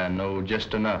that I know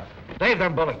just enough. Save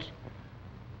them bullets.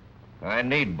 I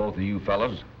need both of you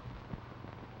fellas.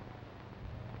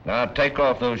 Now take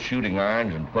off those shooting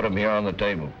irons and put them here on the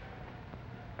table.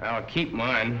 I'll keep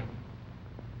mine.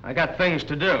 I got things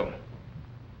to do.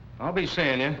 I'll be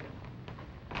seeing you.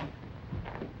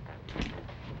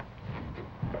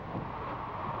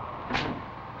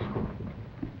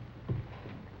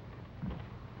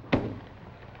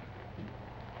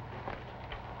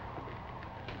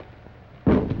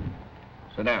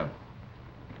 Sit down.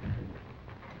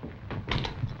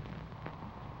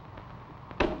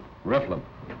 Riffle 'em.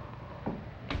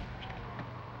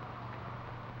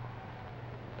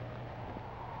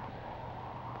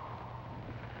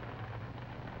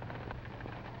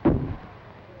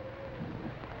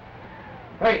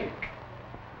 Hey!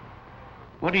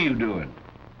 What are you doing?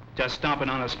 Just stomping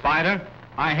on a spider?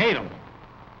 I hate 'em.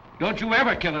 Don't you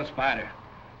ever kill a spider.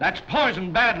 That's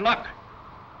poison, bad luck.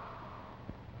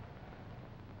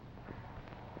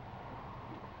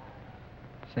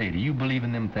 Say, do you believe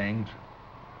in them things?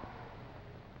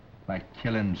 Like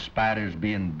killing spiders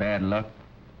being bad luck?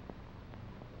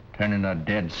 Turning a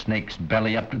dead snake's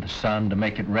belly up to the sun to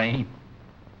make it rain?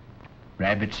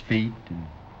 Rabbit's feet and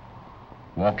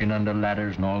walking under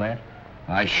ladders and all that?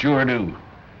 I sure do.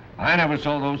 I never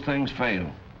saw those things fail.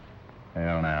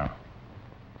 Well, now,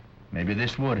 maybe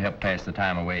this would help pass the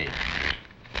time away.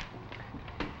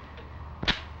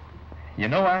 You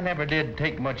know, I never did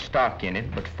take much stock in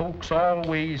it, but folks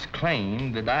always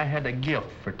claimed that I had a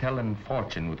gift for telling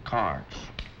fortune with cards.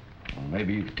 Well,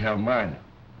 maybe you could tell mine.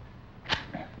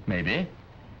 Maybe.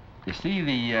 You see,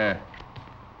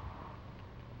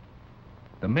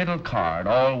 the middle card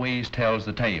always tells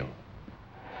the tale.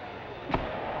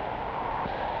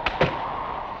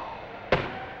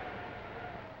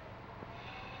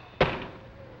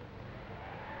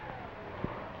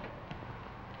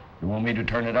 You want me to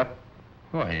turn it up?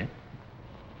 Go ahead.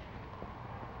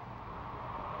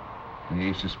 The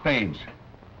ace of spades.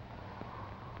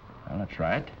 Well, that's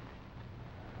right.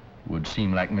 Would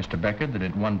seem like, Mr. Becker, that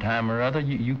at one time or other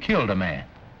you killed a man.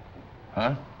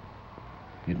 Huh?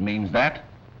 It means that?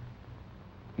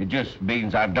 It just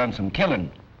means I've done some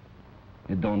killing.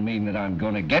 It don't mean that I'm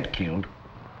gonna get killed.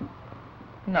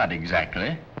 Not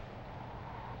exactly.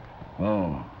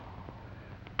 Oh.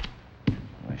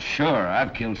 Well, sure,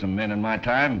 I've killed some men in my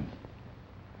time.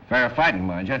 Fair fighting,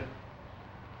 mind you.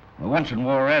 Well, once in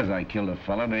Juarez, I killed a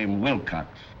fella named Wilcox.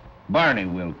 Barney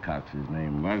Wilcox, his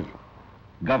name was.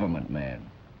 Government man.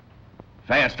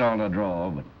 Fast on the draw,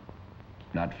 but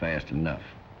not fast enough.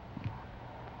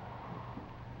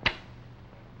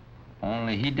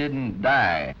 Only he didn't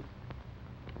die.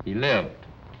 He lived.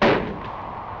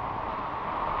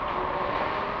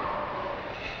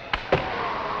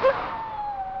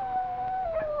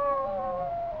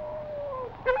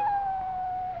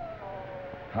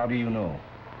 How do you know?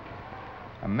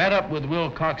 I met up with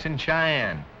Wilcox in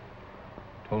Cheyenne.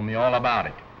 Told me all about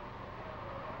it.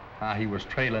 How he was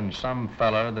trailing some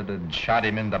fella that had shot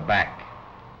him in the back.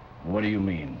 What do you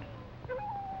mean?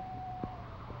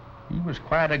 He was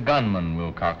quite a gunman,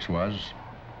 Wilcox was.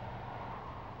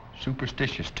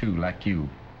 Superstitious, too, like you.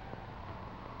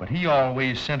 But he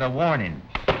always sent a warning.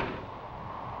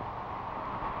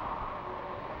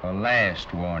 A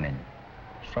last warning.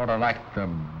 Sort of like the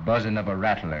buzzing of a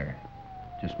rattler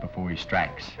just before he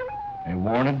strikes. A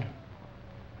warning?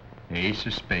 The ace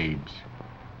of spades.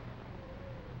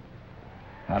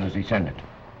 How does he send it?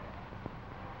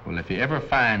 Well, if you ever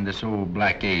find this old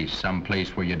black ace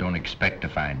someplace where you don't expect to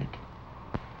find it,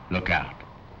 look out.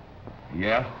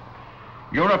 Yeah?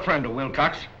 You're a friend of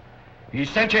Wilcox. He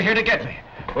sent you here to get me.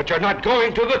 But you're not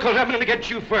going to because I'm going to get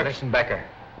you first. Listen, Becker.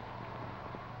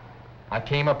 I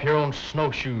came up here on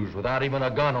snowshoes without even a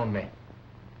gun on me.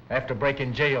 After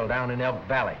breaking jail down in Elk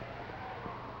Valley.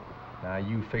 Now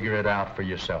you figure it out for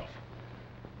yourself.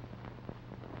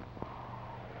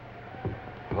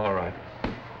 All right.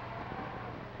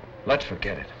 Let's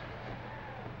forget it.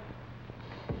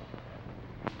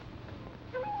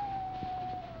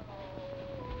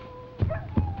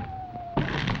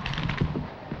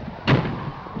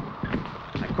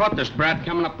 I caught this brat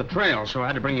coming up the trail, so I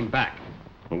had to bring him back.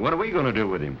 Well, what are we going to do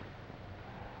with him?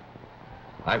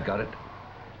 I've got it.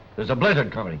 There's a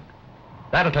blizzard coming.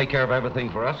 That'll take care of everything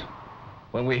for us.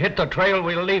 When we hit the trail,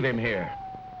 we'll leave him here.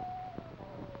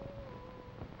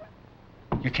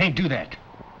 You can't do that.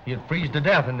 He'll freeze to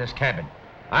death in this cabin.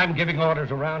 I'm giving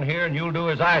orders around here, and you'll do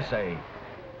as I say.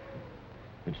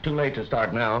 It's too late to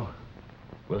start now.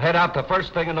 We'll head out the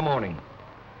first thing in the morning.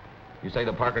 You say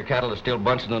the Parker cattle are still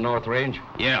bunched in the North Range?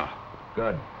 Yeah.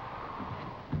 Good.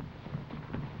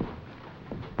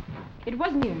 It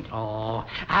wasn't weird. Oh,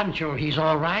 I'm sure he's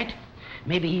all right.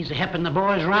 Maybe he's helping the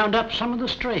boys round up some of the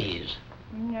strays.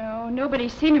 No,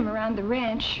 nobody's seen him around the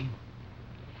ranch.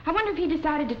 I wonder if he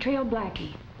decided to trail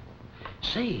Blackie.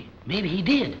 Say, maybe he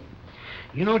did.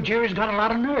 You know, Jerry's got a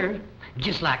lot of nerve,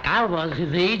 just like I was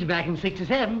his age back in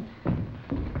 '67.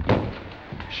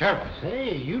 Sheriff.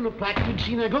 Say, you look like you'd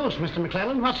seen a ghost, Mr.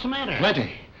 McClellan. What's the matter?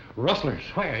 Plenty. Rustlers.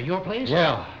 Where, your place?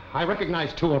 Yeah, I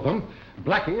recognize two of them.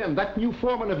 Blackie and that new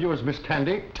foreman of yours, Miss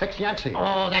Tandy, Tex Yancey.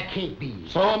 Oh, that can't be.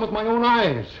 Saw him with my own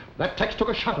eyes. That Tex took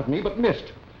a shot at me, but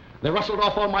missed. They rustled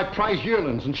off all my prize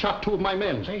yearlings and shot two of my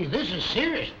men. Say, this is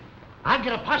serious. I'd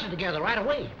get a posse together right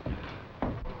away.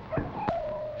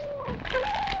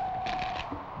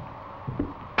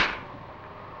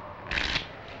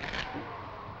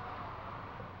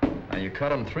 Now, you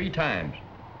cut him 3 times.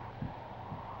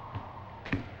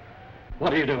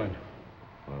 What are you doing?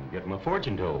 I'm getting my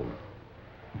fortune told.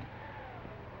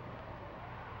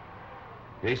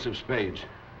 Ace of spades.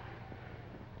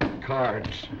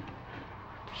 Cards.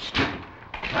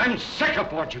 I'm sick of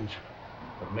fortunes.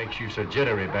 What makes you so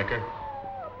jittery, Becker?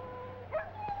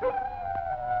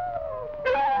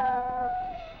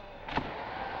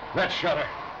 That shutter.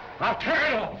 I'll tear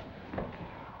it off.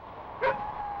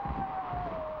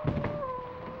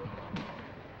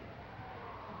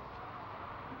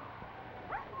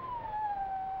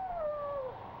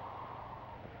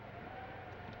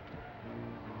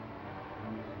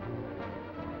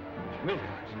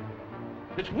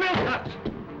 It's Wilcox!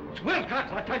 It's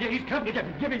Wilcox! I tell you, he's come to get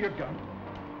me. Give me your gun.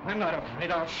 I'm not afraid.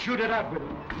 I'll shoot it out with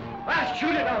him. I'll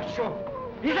shoot it out, sure.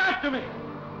 He's after me.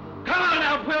 Come on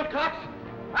out, Wilcox.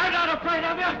 I'm not afraid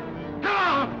of you. Come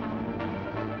on.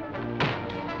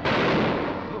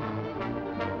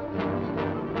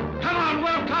 Come on,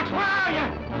 Wilcox. Where are you?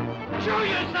 Show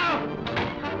yourself.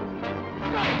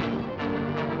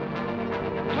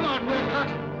 Come on,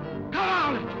 Wilcox. Come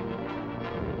on.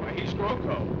 Why, he's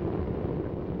Rocco.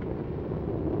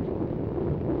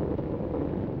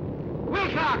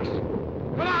 Wilcox!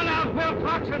 Come on out,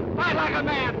 Wilcox, and fight like a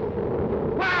man!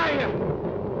 Where are you?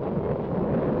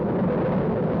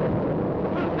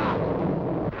 Wilcox!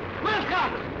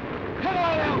 Wilcox! Come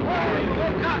on out! Where are you,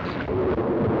 Wilcox?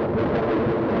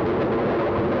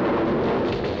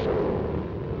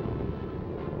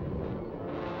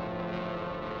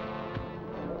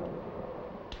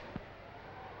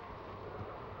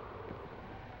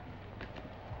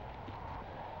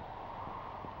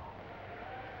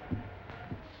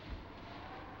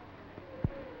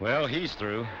 Well, he's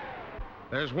through.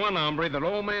 There's one hombre that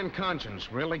old man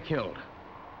Conscience really killed.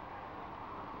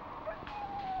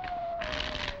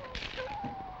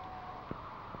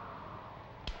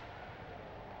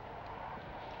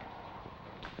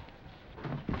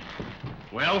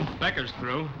 Well, Becker's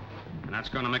through, and that's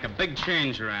going to make a big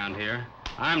change around here.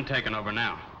 I'm taking over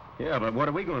now. Yeah, but what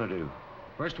are we going to do?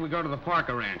 First, we go to the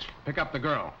Parker Ranch, pick up the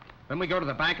girl. Then we go to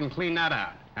the bank and clean that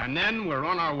out. And then we're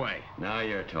on our way. Now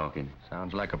you're talking.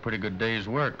 Sounds like a pretty good day's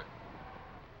work.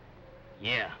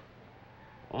 Yeah.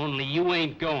 Only you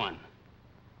ain't going.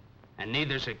 And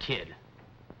neither's a kid.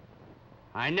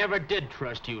 I never did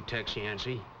trust you, Tex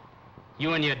Yancey.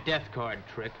 You and your death card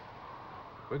trick.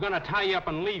 We're gonna tie you up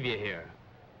and leave you here.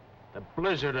 The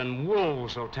blizzard and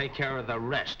wolves will take care of the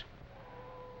rest.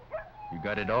 You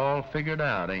got it all figured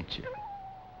out, ain't you?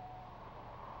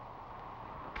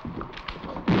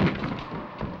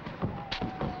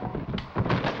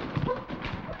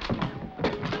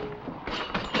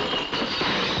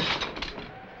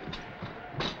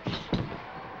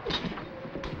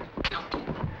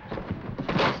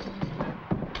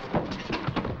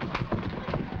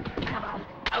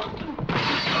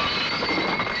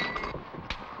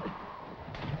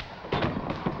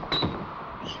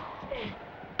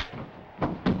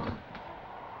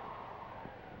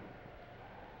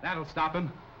 That'll stop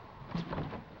him.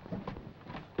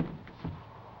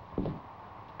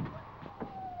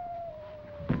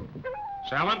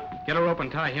 Salmon, get a rope and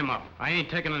tie him up. I ain't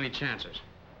taking any chances.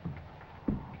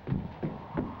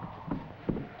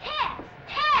 Tex!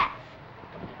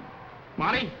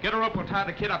 Monty, get a rope, we'll tie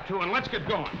the kid up too, and let's get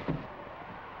going.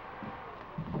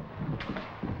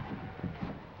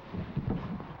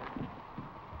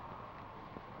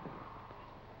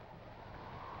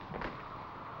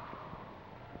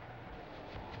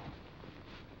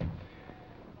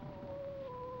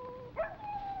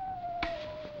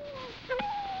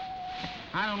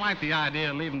 I don't like the idea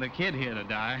of leaving the kid here to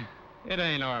die. It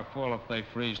ain't our fault if they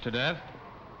freeze to death.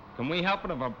 Can we help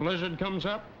it if a blizzard comes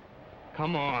up?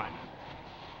 Come on.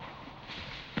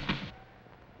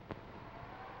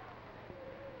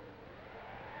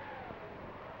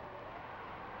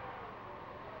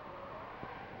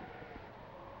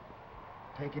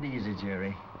 Take it easy,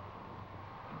 Jerry.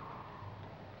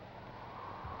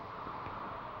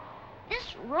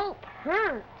 This rope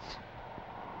hurts.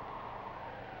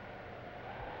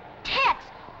 Tex,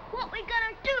 what we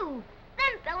gonna do?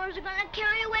 Them fellers are gonna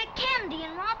carry away candy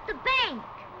and rob the bank.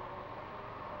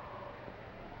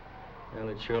 Well,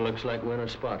 it sure looks like winter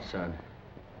spot, son.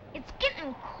 It's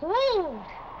getting cold.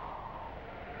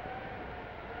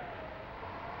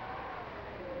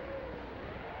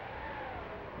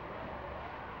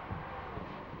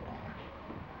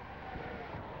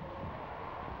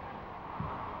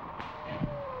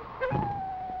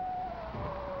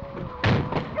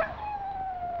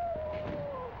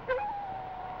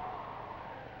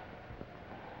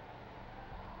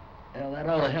 Well, that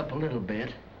ought to help a little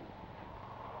bit.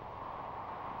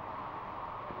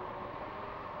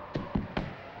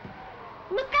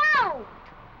 Look out!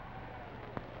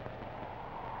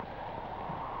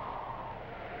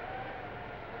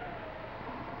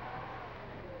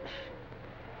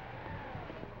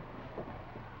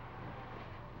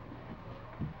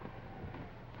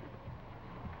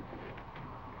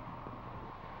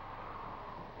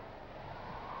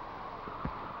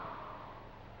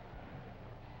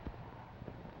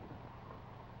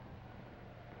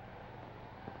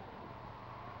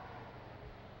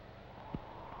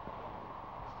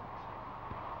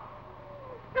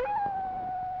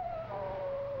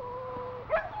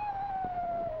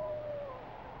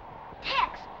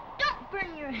 Tex, don't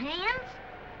burn your hands.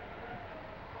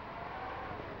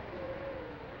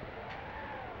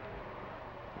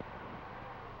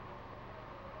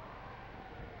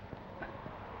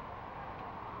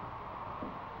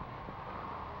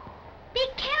 Be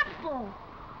careful.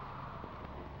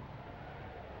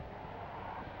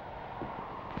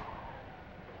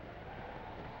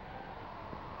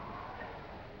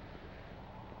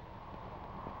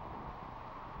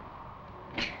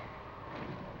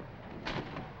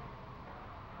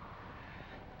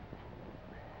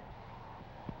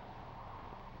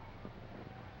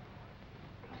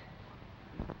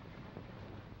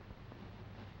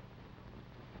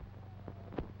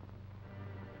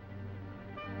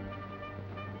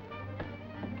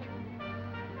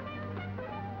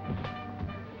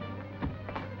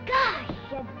 Gosh,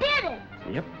 you did it!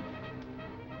 Yep.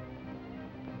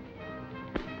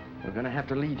 We're gonna have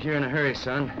to leave here in a hurry,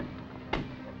 son.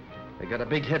 They got a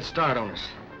big head start on us.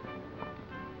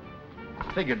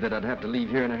 I figured that I'd have to leave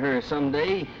here in a hurry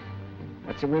someday.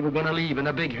 That's the way we're gonna leave, in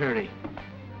a big hurry.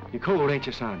 You're cold, ain't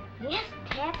you, son? Yes,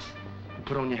 Tex.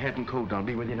 Put on your hat and coat. I'll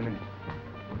be with you in a minute.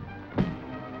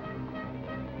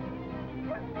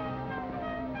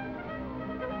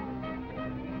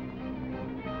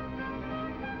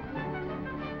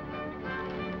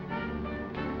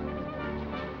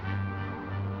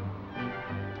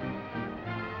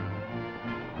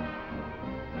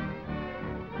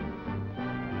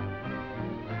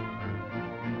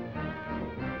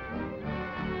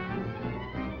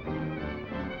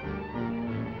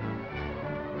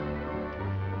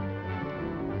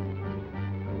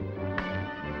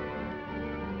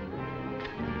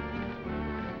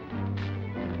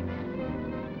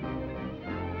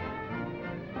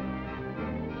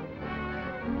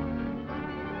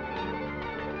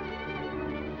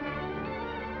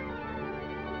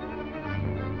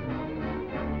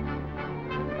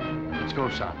 Let's go,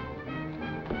 son.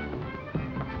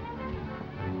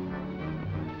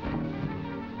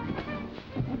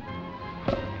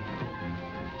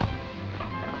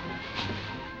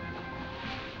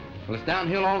 Well, it's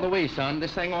downhill all the way, son.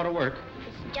 This thing ought to work.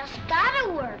 It's just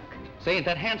gotta work. Say, ain't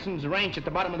that Hanson's ranch at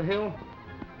the bottom of the hill?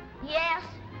 Yes.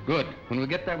 Good. When we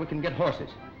get there, we can get horses.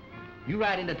 You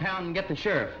ride into town and get the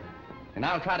sheriff, and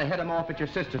I'll try to head him off at your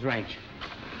sister's ranch.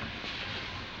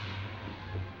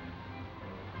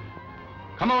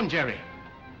 Come on, Jerry.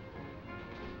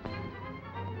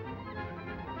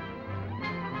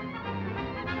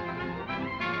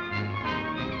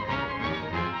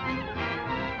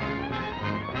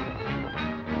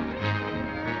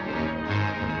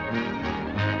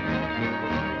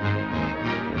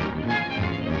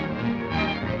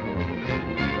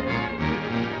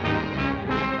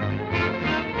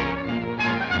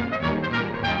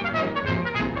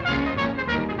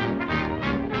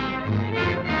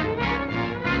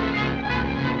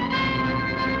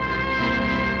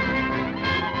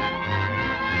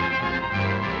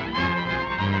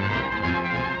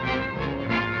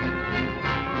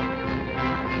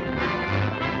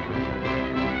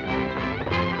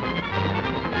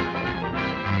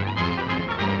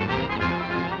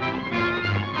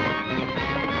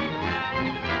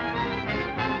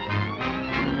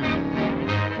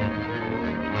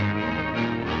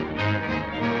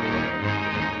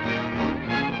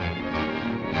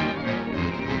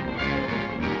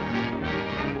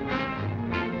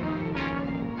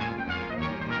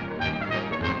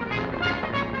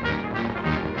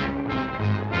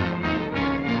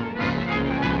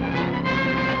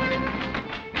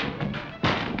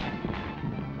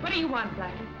 want,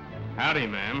 Blackie? Howdy,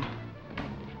 ma'am.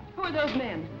 Who are those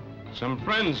men? Some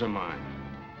friends of mine.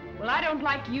 Well, I don't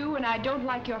like you, and I don't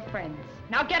like your friends.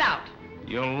 Now get out.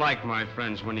 You'll like my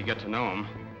friends when you get to know them.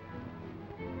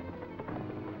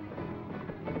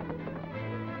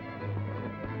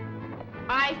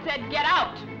 I said get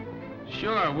out.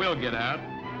 Sure, we'll get out.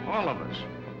 All of us.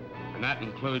 And that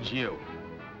includes you.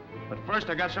 But first,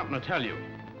 I got something to tell you.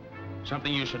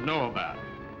 Something you should know about.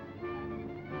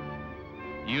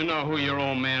 You know who your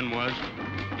old man was?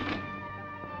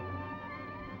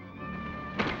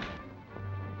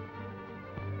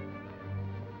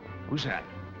 Who's that?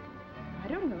 I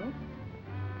don't know.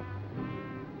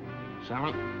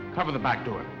 Silent, cover the back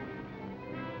door.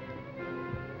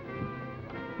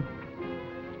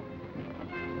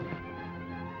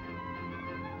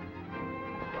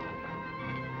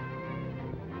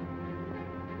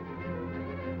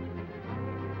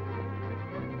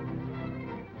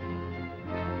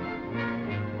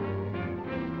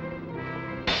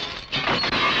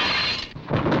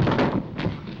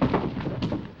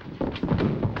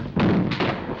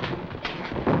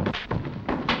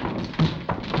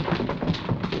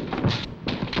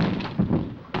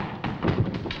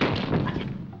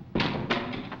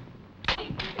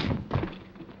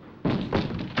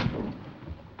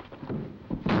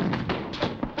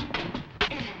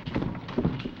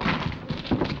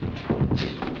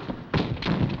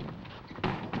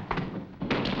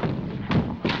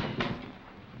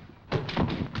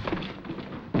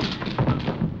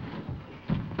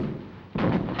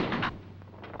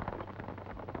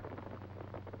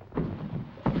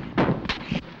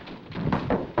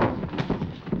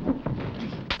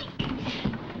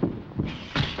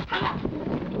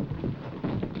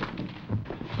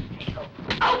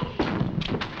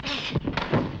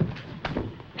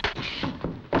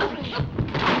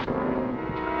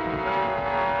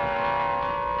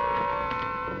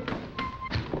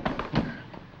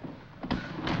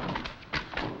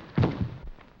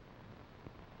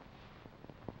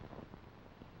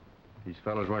 These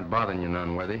fellows weren't bothering you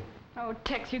none, were they? Oh,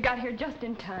 Tex, you got here just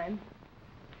in time.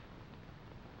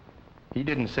 He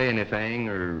didn't say anything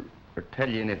or tell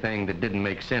you anything that didn't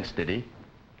make sense, did he?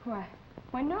 Why,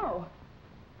 no.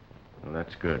 Well,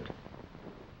 that's good.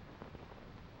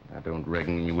 I don't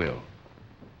reckon you will.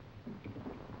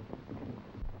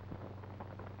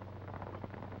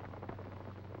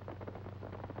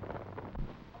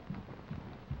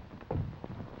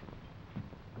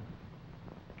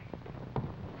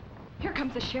 Here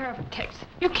comes the sheriff, Tex.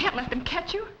 You can't let them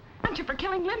catch you. Aren't you for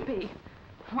killing Limpy?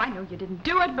 Oh, I know you didn't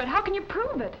do it, but how can you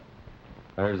prove it?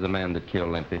 There's the man that killed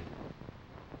Limpy.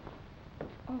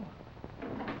 Oh.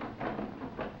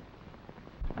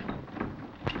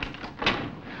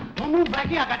 Don't move,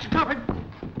 Blackie. I got you covered.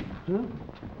 Huh?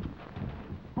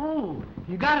 Oh,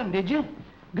 you got him, did you?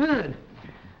 Good.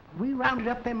 We rounded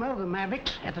up them other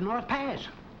Mavericks at the North Pass.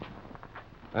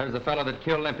 There's the fellow that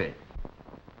killed Limpy.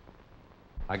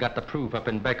 I got the proof up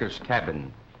in Becker's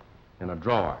cabin, in a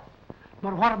drawer.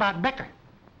 But what about Becker?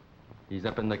 He's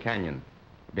up in the canyon,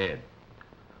 dead.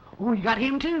 Oh, you got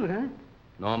him too, huh?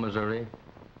 No, Missouri.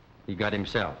 He got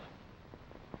himself.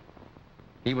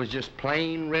 He was just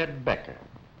plain red Becker.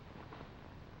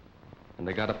 And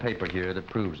they got a paper here that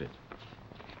proves it.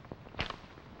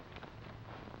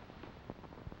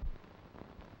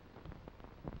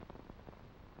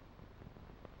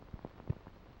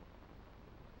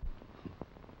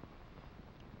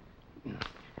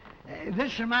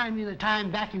 This reminds me of the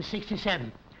time back in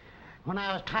 '67 when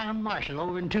I was town marshal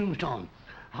over in Tombstone.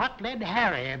 Hot-lead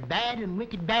Harry, a bad and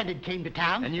wicked bandit, came to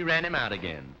town. And you ran him out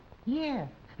again. Yeah,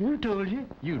 who told you?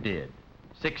 You did.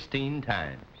 16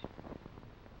 times.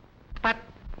 But,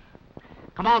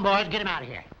 come on, boys, get him out of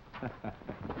here.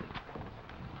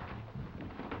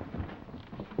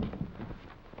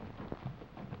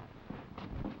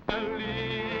 In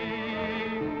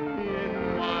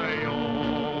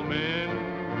Wyoming,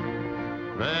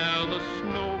 there the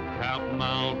snow-capped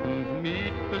mountains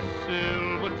meet the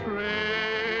silver trail.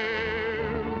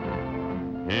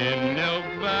 In Elk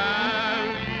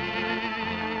Valley,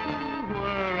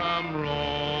 where I'm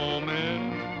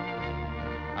roaming,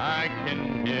 I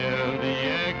can hear the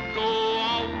echo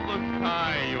of the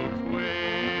coyote's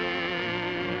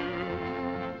wail.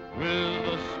 With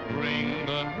the spring,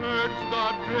 the herds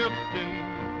start drifting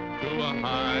to a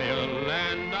higher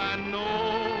land I know,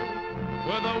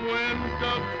 where the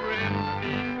winter friends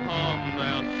become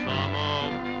their summer